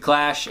listening to The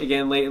Clash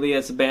again lately.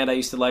 It's a band I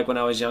used to like when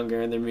I was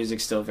younger, and their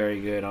music's still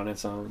very good on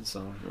its own,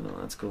 so,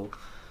 that's cool.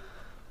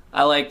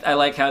 I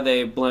like how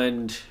they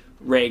blend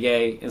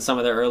reggae and some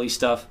of their early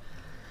stuff,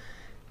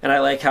 and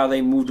I like how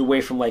they moved away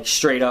from,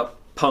 straight-up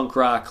punk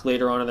rock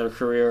later on in their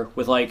career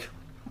with,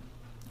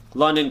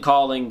 London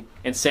Calling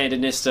and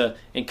Sandinista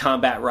and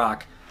combat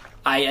rock.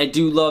 I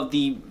do love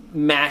the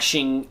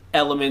mashing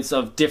elements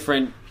of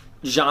different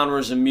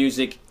genres of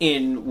music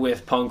in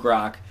with punk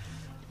rock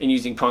and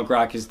using punk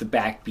rock as the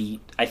backbeat.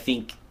 I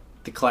think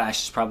The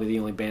Clash is probably the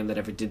only band that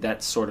ever did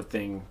that sort of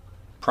thing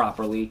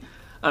properly.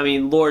 I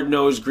mean, Lord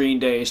knows Green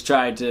Day has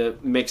tried to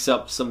mix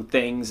up some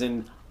things,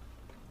 and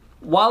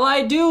while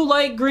I do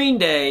like Green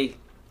Day,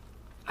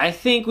 I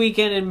think we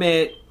can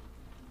admit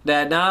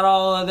that not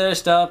all of their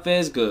stuff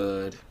is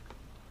good.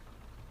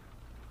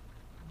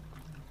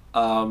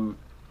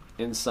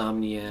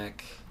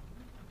 Insomniac,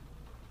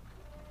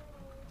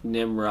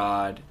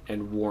 Nimrod,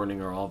 and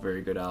Warning are all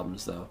very good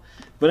albums, though.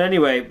 But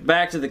anyway,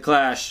 back to The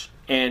Clash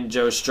and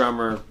Joe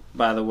Strummer,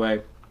 by the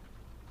way.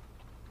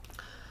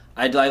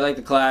 I like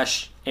The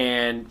Clash,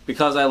 and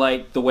because I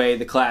like the way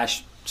The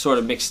Clash sort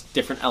of mixed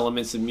different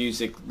elements of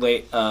music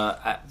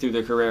through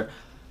their career,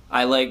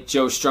 I like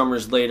Joe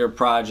Strummer's later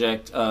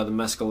project, the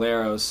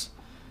Mescaleros,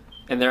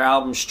 and their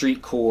album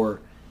Street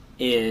Core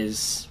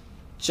is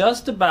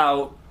just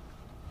about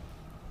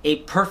a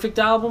perfect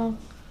album.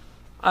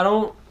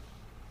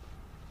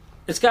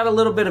 It's got a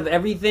little bit of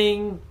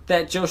everything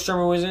that Joe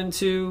Strummer was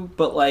into,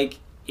 but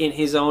in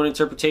his own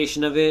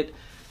interpretation of it.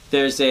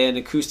 There's an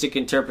acoustic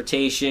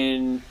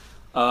interpretation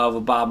of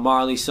a Bob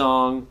Marley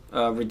song,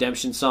 a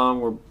Redemption song,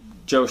 where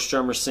Joe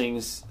Strummer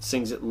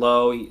sings it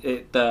low.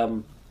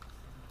 The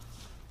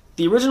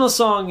original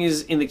song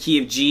is in the key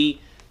of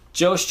G.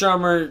 Joe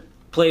Strummer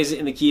plays it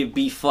in the key of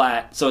B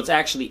flat, so it's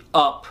actually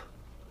up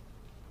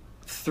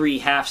 3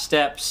 half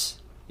steps.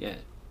 Yeah,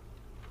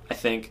 I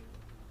think.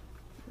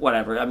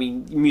 Whatever. I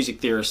mean, music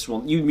theorists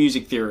will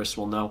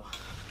know.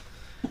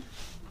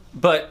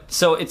 But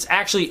so it's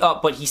actually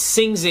up, but he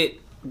sings it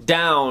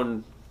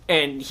down,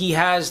 and he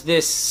has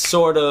this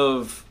sort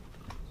of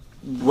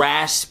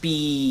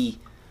raspy,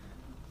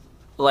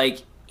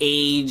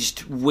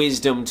 aged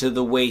wisdom to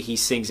the way he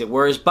sings it.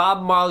 Whereas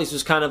Bob Marley's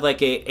was kind of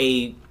like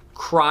a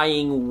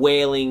crying,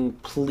 wailing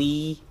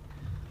plea.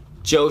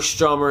 Joe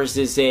Strummer's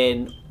is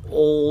an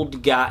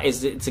old guy.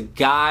 It's a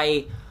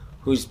guy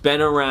who's been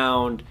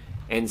around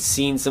and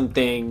seen some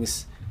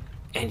things,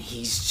 and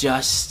he's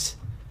just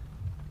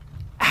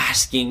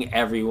asking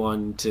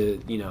everyone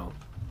to,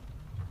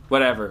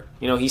 whatever.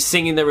 He's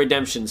singing the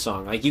Redemption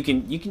song. You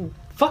can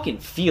fucking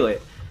feel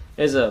it.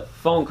 There's a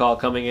phone call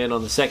coming in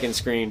on the second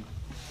screen.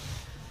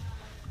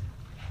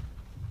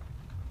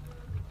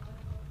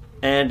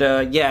 And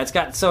it's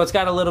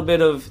got a little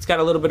bit of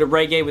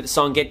reggae with the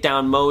song "Get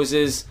Down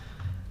Moses."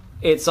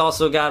 It's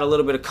also got a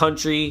little bit of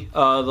country.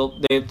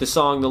 The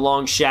song "The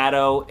Long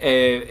Shadow"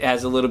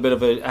 has a little bit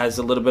of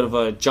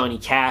a Johnny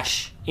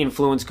Cash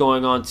influence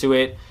going on to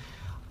it.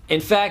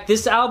 In fact,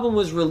 this album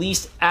was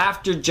released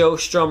after Joe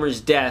Strummer's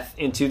death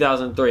in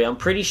 2003. I'm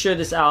pretty sure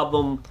this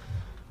album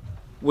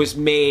was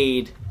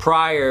made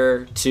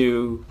prior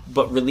to,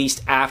 but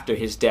released after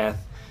his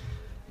death.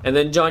 And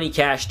then Johnny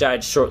Cash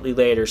died shortly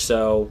later,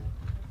 so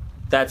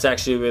that's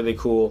actually really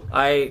cool.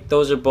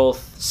 Those are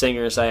both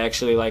singers I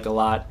actually like a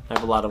lot. I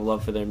have a lot of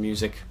love for their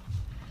music.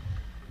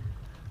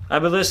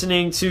 I've been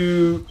listening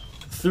to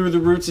Through the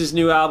Roots'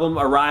 new album,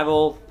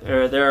 Arrival.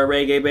 They're a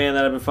reggae band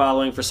that I've been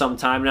following for some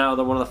time now.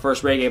 They're one of the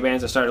first reggae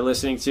bands I started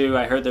listening to.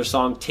 I heard their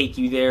song Take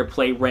You There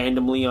play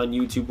randomly on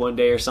YouTube one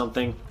day or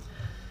something,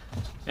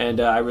 and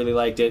I really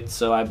liked it.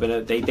 So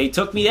they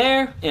took me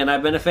there, and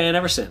I've been a fan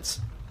ever since.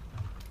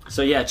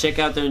 So yeah, check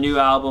out their new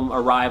album,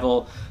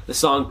 Arrival. The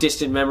song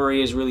Distant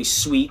Memory is really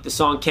sweet. The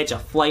song Catch a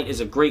Flight is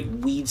a great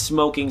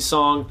weed-smoking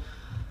song.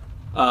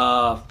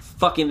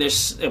 Fucking,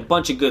 there's a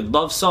bunch of good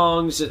love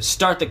songs.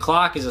 Start the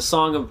Clock is a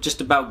song of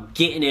just about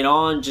getting it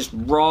on, just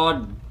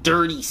raw,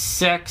 dirty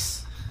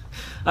sex.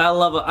 I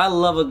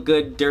love a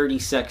good dirty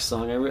sex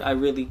song. I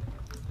really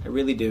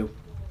do.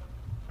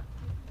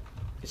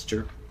 It's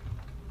true.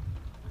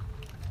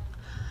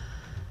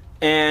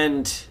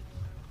 And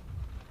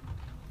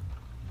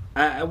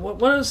I've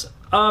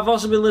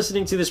also been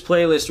listening to this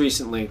playlist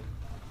recently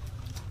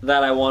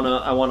that I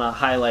wanna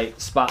highlight,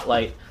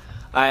 spotlight.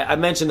 I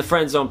mentioned the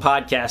Friend Zone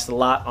podcast a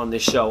lot on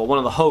this show. One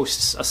of the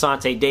hosts,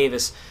 Asante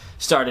Davis,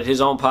 started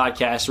his own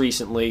podcast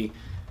recently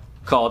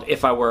called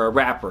If I Were a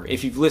Rapper.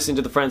 If you've listened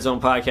to the Friend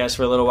Zone podcast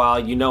for a little while,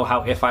 you know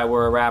how If I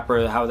Were a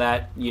Rapper, how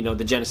that,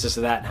 the genesis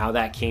of that and how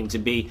that came to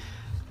be.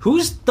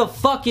 Who's the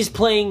fuck is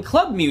playing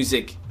club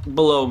music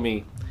below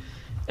me?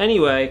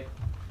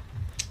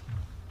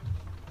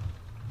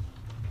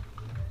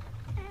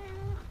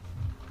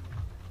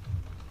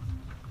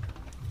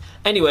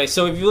 Anyway,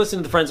 so if you listen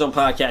to the Friend Zone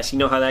podcast, you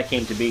know how that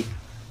came to be.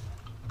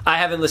 I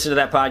haven't listened to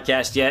that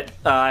podcast yet.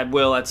 I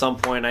will at some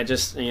point. I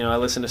just, I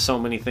listen to so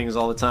many things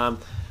all the time.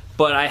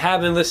 But I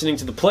have been listening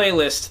to the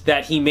playlist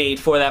that he made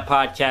for that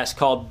podcast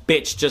called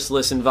Bitch Just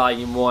Listen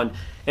Volume 1. And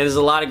there's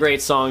a lot of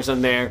great songs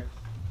on there.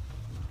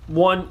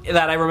 One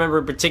that I remember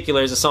in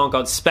particular is a song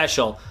called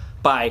Special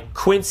by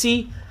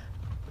Quincy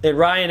and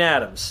Ryan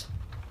Adams.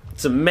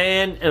 It's a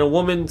man and a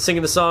woman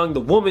singing the song. The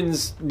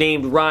woman's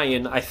named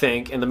Ryan, I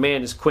think, and the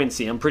man is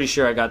Quincy. I'm pretty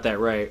sure I got that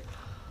right.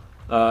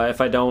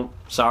 If I don't,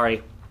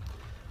 sorry.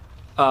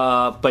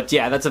 But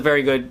yeah, it's a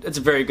very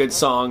good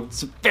song.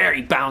 It's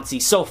very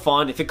bouncy, so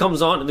fun. If it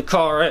comes on in the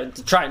car, I have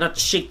to try not to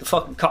shake the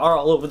fucking car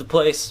all over the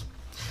place.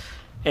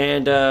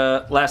 And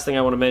last thing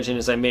I want to mention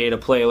is I made a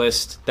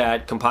playlist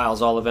that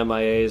compiles all of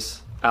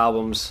MIA's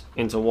albums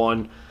into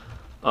one.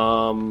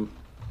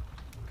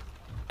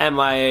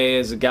 MIA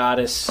is a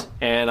goddess,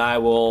 and I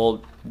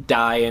will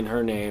die in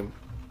her name.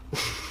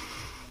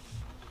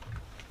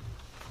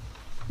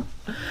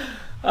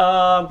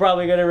 I'm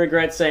probably going to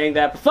regret saying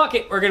that, but fuck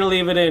it, we're going to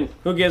leave it in.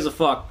 Who gives a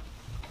fuck?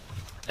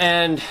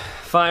 And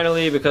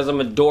finally, because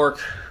I'm a dork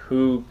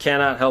who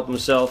cannot help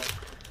himself,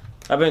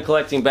 I've been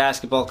collecting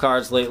basketball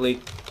cards lately.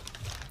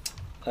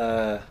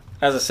 As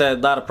I said,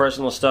 a lot of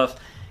personal stuff.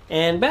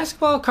 And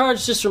basketball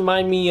cards just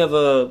remind me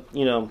of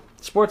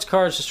sports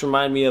cards just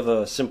remind me of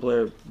a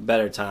simpler,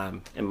 better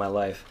time in my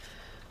life.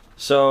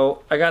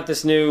 So I got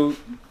this new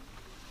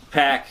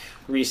pack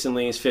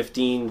recently. It's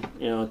 15,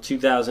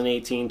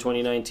 2018,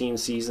 2019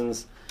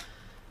 seasons.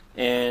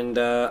 And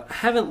I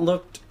haven't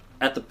looked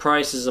at the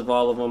prices of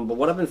all of them, but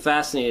what I've been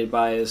fascinated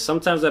by is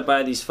sometimes I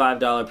buy these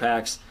 $5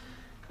 packs,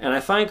 and I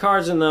find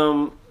cards in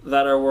them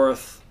that are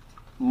worth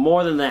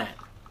more than that.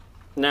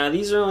 Now,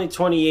 these are only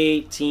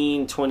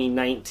 2018,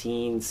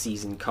 2019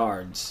 season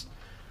cards.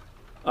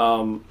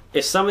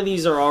 If some of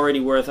these are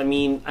already worth,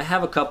 I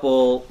have a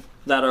couple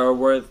that are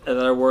worth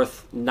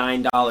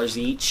 $9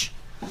 each,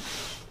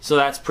 so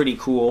that's pretty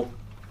cool.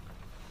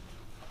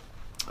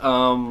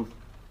 I'm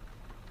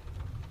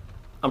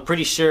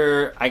pretty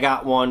sure I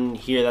got one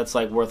here that's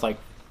worth $4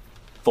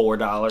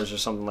 or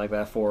something like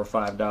that, $4 or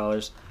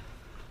 $5.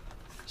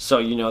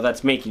 So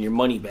that's making your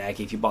money back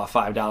if you bought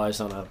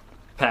 $5 on a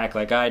pack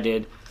like I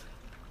did.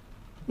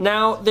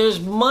 Now, there's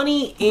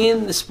money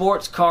in the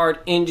sports card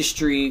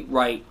industry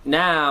right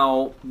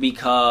now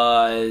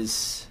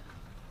because,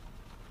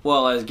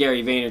 well, as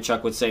Gary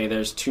Vaynerchuk would say,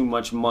 there's too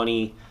much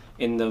money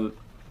in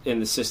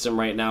the system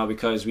right now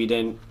because we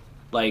didn't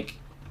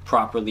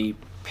properly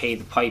pay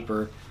the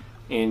piper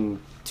in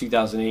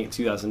 2008,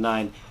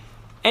 2009.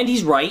 And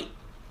he's right.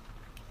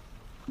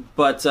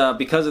 But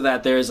because of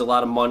that, there's a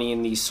lot of money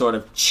in these sort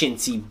of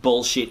chintzy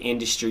bullshit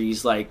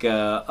industries like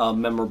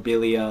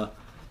memorabilia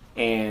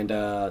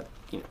and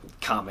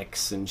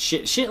comics and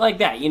shit like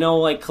that,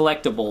 like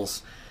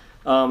collectibles.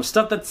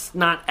 Stuff that's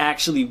not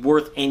actually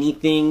worth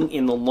anything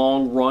in the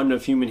long run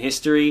of human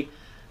history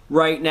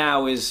right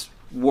now is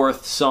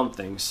worth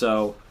something.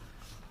 So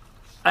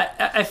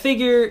I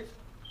figure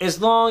as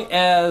long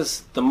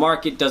as the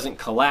market doesn't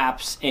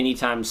collapse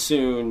anytime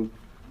soon,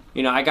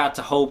 I got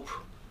to hope.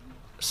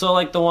 So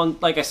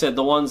like I said,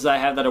 the ones that I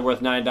have that are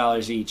worth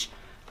 $9 each,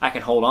 I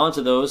can hold on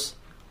to those,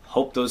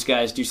 hope those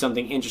guys do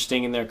something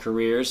interesting in their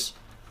careers.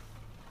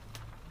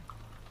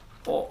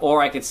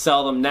 Or I could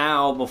sell them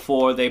now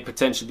before they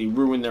potentially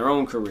ruin their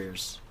own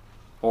careers.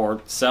 Or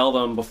sell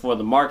them before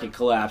the market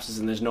collapses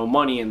and there's no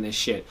money in this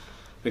shit.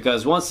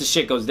 Because once the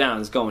shit goes down,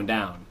 it's going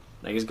down.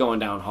 It's going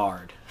down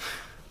hard.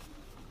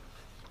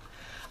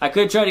 I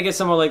could try to get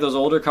some of those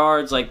older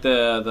cards, like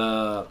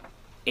the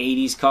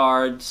 80s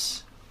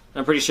cards.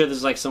 I'm pretty sure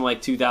there's some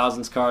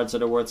 2000s cards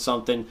that are worth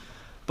something.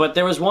 But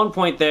there was one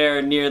point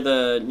there near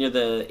the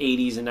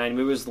 80s and 90s,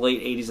 maybe it was the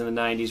late 80s and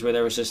the 90s, where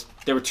there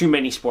were too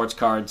many sports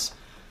cards.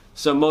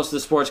 So most of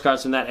the sports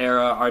cards from that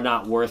era are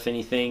not worth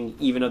anything,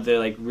 even though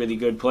they're really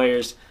good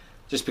players,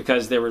 just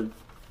because there were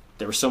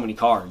so many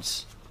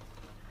cards.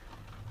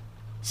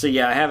 So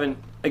yeah, I haven't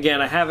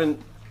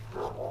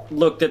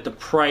looked at the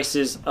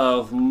prices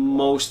of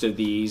most of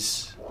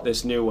this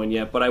new one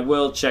yet, but I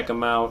will check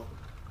them out.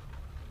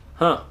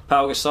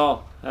 Pau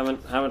Gasol.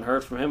 Haven't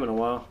heard from him in a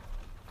while.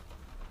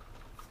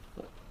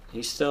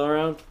 He's still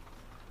around?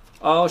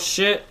 Oh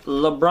shit,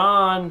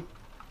 LeBron.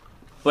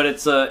 But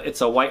it's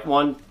a white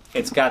one.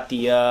 It's got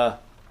the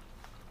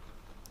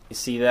you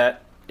see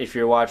that if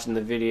you're watching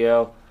the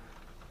video.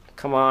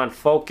 Come on,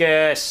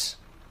 focus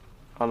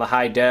on the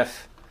high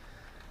def.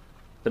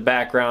 The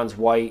background's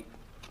white,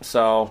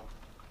 so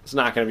it's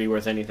not going to be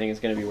worth anything. It's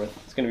going to be worth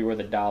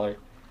 $1.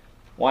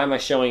 Why am I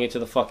showing it to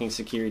the fucking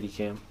security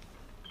cam?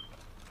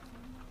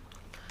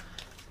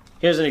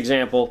 Here's an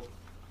example.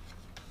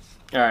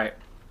 All right.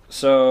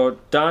 So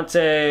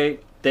Dante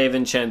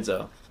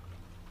DiVincenzo.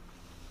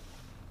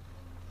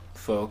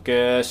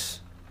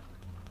 Focus.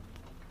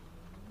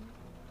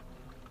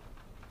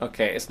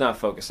 Okay, it's not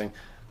focusing.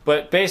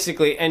 But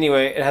basically,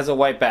 anyway, it has a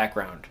white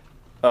background.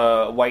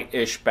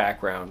 White-ish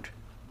background.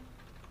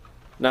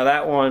 Now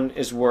that one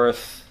is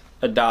worth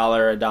 $1,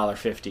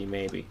 $1.50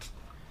 maybe.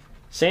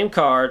 Same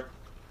card,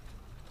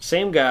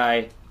 same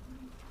guy,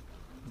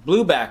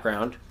 blue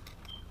background,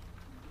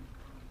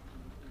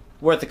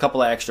 worth a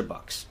couple of extra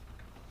bucks.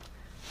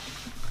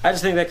 I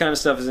just think that kind of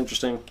stuff is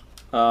interesting.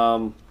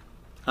 I'm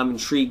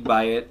intrigued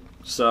by it,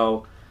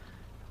 so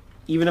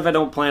even if I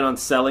don't plan on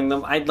selling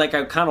them, I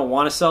kind of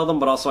want to sell them,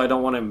 but also I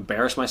don't want to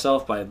embarrass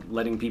myself by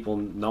letting people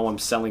know I'm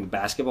selling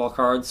basketball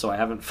cards, so I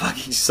haven't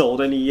fucking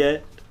sold any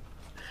yet.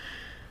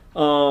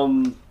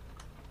 I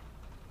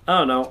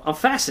don't know. I'm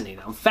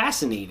fascinated. I'm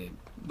fascinated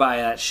by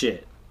that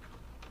shit.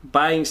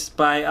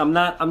 I'm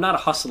not a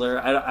hustler.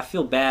 I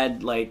feel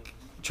bad like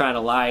trying to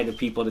lie to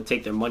people to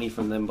take their money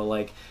from them, but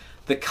like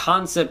the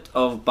concept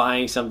of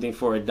buying something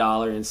for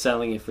 $1 and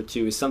selling it for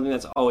 $2 is something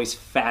that's always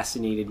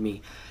fascinated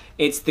me.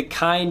 It's the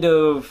kind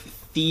of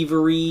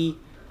thievery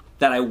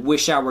that I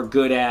wish I were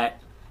good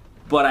at,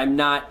 but I'm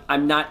not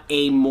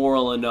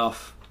amoral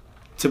enough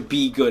to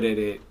be good at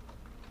it.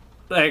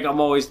 Like, I'm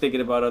always thinking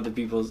about other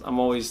people's... I'm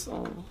always...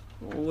 Oh,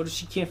 what if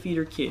she can't feed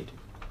her kid?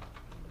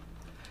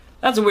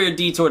 That's a weird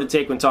detour to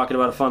take when talking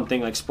about a fun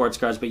thing like sports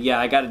cards. But yeah,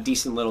 I got a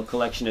decent little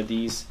collection of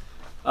these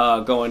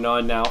going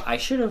on now. I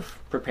should have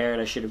prepared.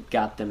 I should have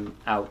got them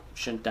out,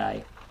 shouldn't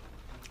I?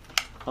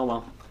 Oh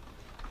well.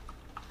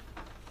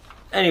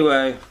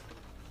 Anyway.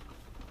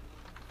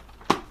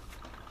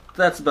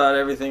 That's about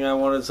everything I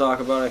wanted to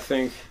talk about, I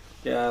think.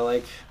 Yeah, I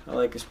like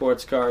the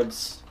sports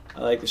cards.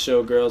 I like the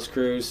Showgirls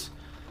Cruise.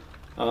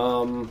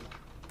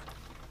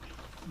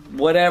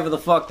 Whatever the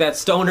fuck that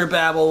stoner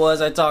babble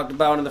was I talked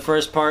about in the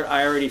first part,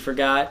 I already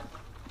forgot.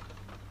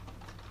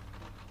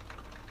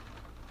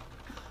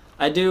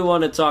 I do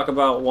want to talk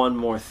about one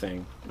more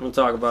thing. I'm going to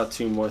talk about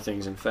two more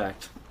things, in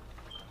fact.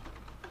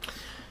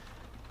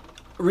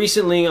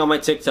 Recently on my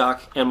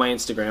TikTok and my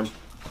Instagram,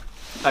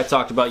 I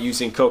talked about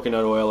using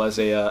coconut oil as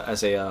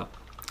a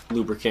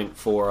lubricant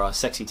for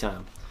sexy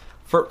time.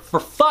 For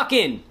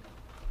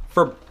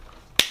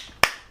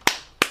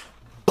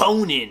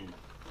boning.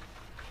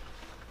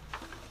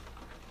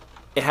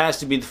 It has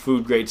to be the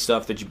food grade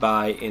stuff that you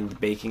buy in the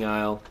baking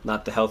aisle,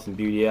 not the health and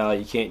beauty aisle.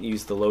 You can't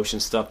use the lotion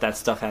stuff. That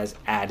stuff has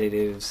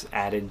additives,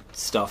 added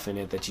stuff in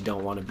it that you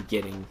don't want to be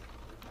getting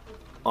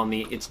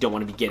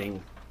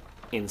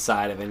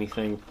inside of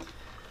anything.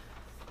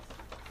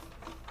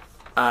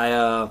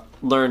 I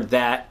learned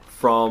that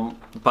from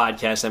the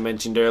podcast I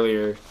mentioned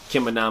earlier,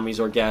 Kim Anami's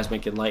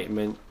Orgasmic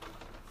Enlightenment.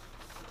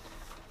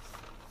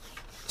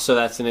 So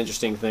that's an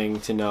interesting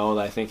thing to know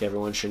that I think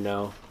everyone should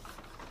know.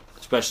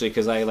 Especially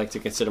because I like to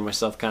consider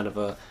myself kind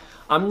of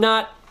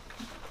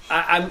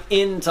I'm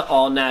into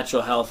all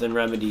natural health and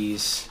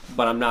remedies,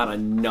 but I'm not a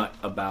nut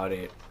about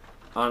it.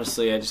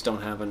 Honestly, I just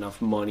don't have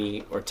enough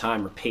money or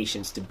time or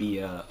patience to be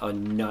a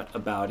nut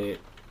about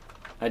it.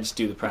 I just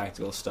do the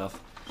practical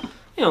stuff.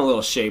 You know, a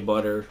little shea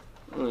butter,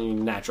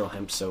 natural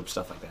hemp soap,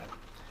 stuff like that.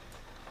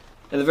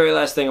 And the very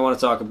last thing I want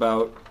to talk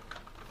about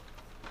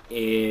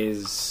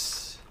is...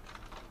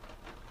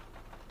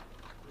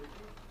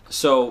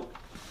 So,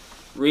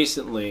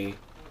 recently,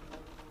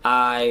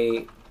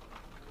 I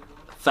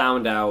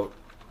found out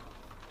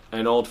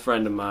a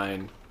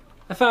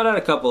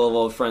couple of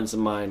old friends of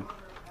mine,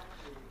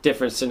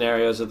 different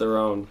scenarios of their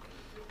own,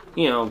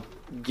 you know,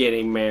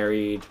 getting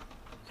married,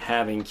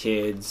 having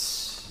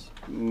kids,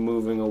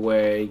 moving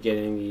away,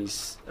 getting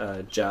these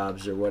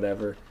jobs or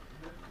whatever.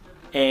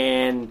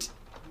 And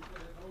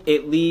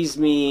it leaves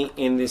me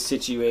in this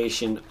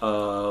situation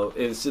of,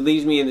 it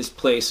leaves me in this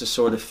place of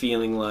sort of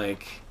feeling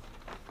like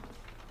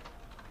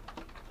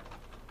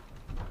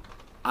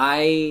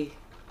I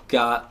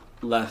got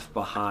left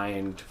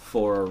behind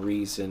for a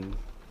reason,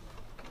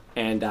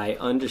 and I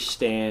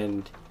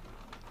understand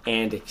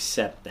and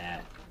accept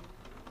that.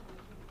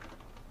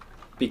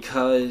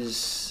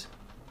 Because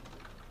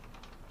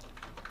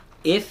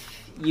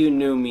if you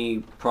knew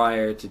me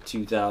prior to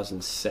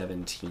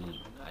 2017,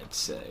 I'd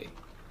say.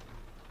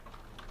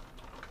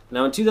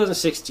 Now in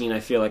 2016,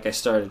 I feel like I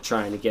started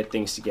trying to get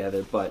things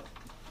together, but,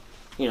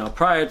 you know,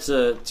 prior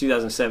to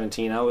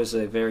 2017, I was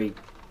a very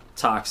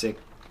toxic,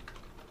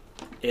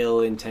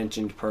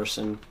 ill-intentioned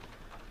person.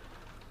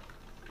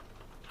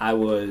 I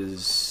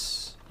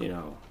was, you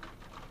know,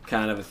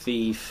 kind of a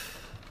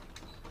thief.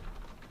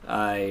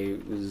 I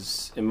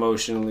was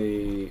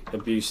emotionally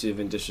abusive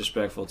and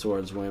disrespectful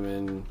towards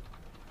women.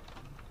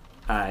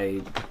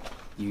 I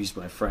used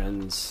my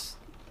friends.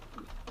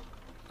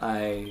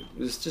 I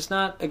was just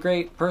not a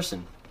great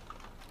person.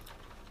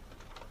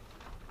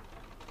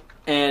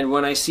 And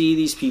when I see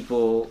these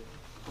people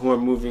who are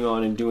moving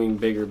on and doing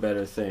bigger,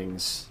 better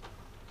things,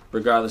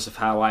 regardless of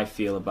how I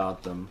feel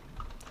about them,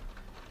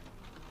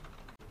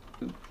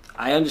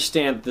 I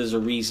understand that there's a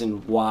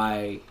reason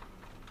why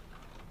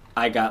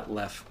I got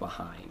left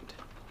behind.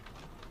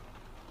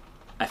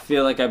 I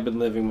feel like I've been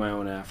living my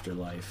own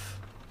afterlife.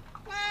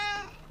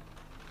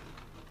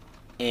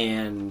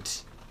 And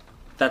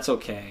that's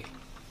okay.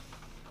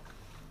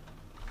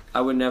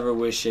 I would never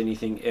wish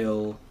anything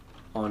ill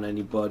on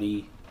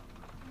anybody.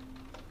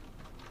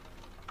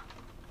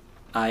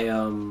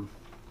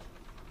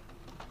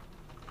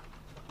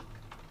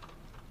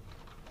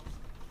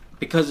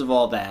 Because of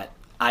all that,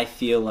 I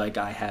feel like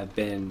I have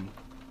been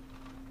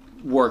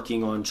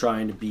working on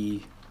trying to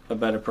be a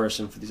better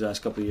person for these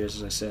last couple of years,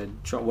 as I said,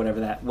 whatever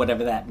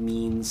that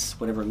means,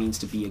 whatever it means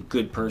to be a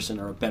good person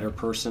or a better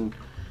person.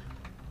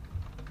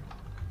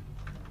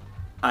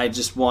 I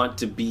just want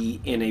to be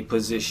in a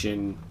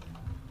position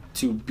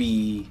to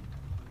be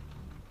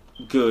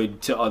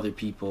good to other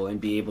people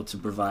and be able to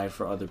provide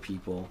for other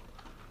people.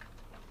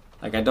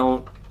 Like, I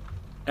don't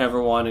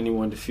ever want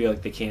anyone to feel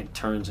like they can't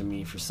turn to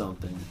me for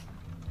something.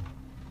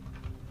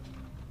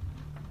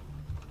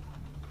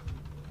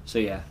 So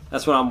yeah,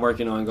 that's what I'm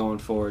working on going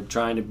forward,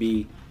 trying to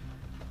be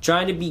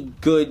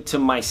good to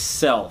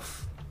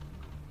myself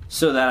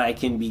so that I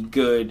can be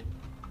good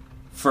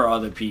for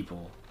other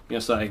people. You know,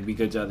 so that I can be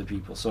good to other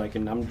people.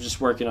 I'm just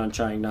working on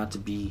trying not to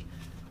be,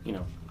 you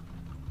know,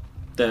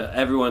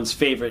 everyone's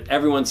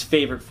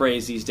favorite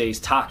phrase these days,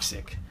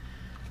 toxic.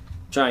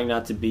 Trying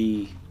not to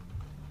be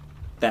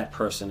that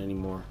person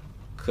anymore,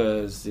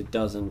 because it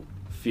doesn't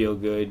feel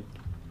good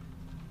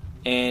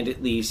and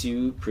it leaves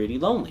you pretty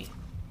lonely.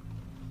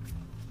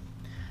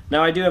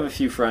 Now, I do have a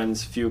few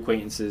friends, a few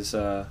acquaintances,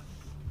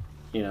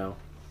 you know,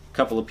 a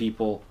couple of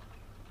people.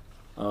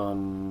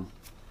 You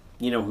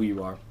know who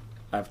you are.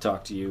 I've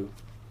talked to you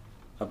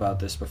about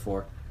this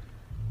before.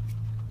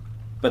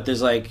 But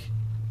there's like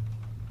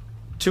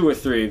 2 or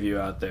 3 of you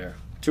out there.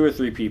 2 or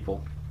 3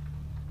 people.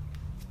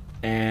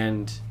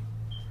 And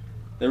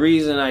the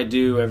reason I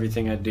do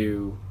everything I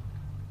do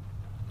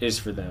is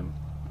for them.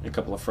 A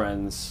couple of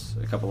friends,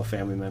 a couple of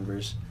family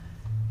members.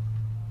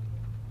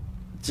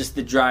 Just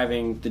the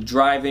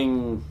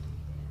driving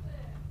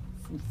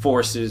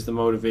forces, the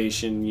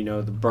motivation, you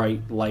know, the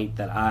bright light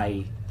that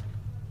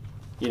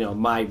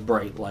my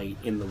bright light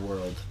in the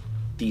world.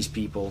 These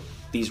people,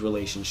 these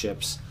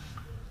relationships,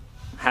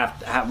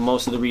 have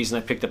most of the reason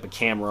I picked up a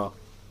camera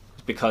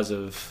is because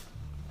of,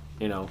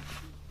 you know,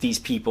 these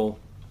people.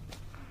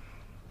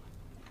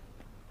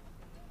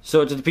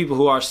 So to the people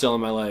who are still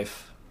in my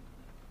life,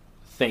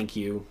 thank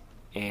you,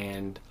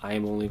 and I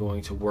am only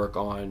going to work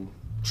on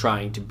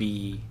trying to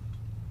be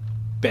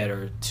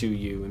better to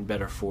you and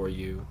better for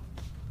you.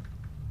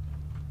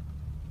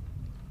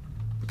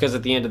 Because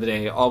at the end of the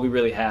day, all we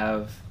really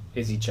have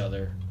is each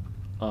other.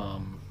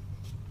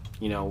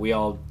 You know, we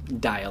all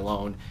die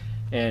alone,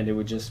 and it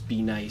would just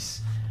be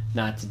nice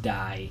not to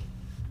die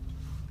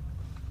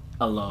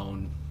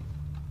alone.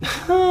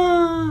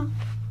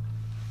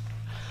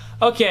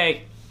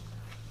 Okay.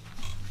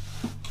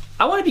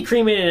 I want to be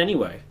cremated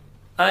anyway.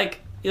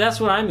 Like,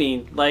 that's what I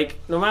mean. Like,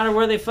 no matter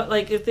where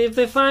if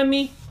they find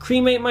me,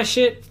 cremate my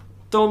shit,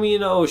 throw me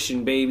in the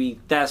ocean, baby.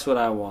 That's what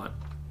I want.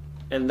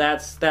 And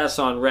that's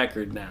on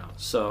record now.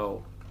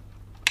 So,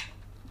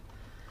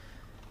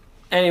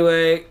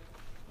 anyway,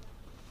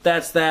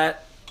 that's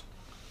that.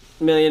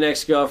 Million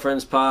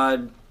Ex-Girlfriends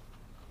pod.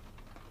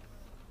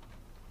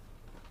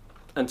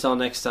 Until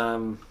next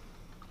time,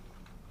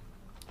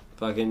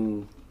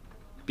 fucking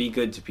be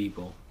good to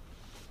people.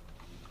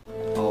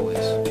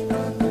 Always.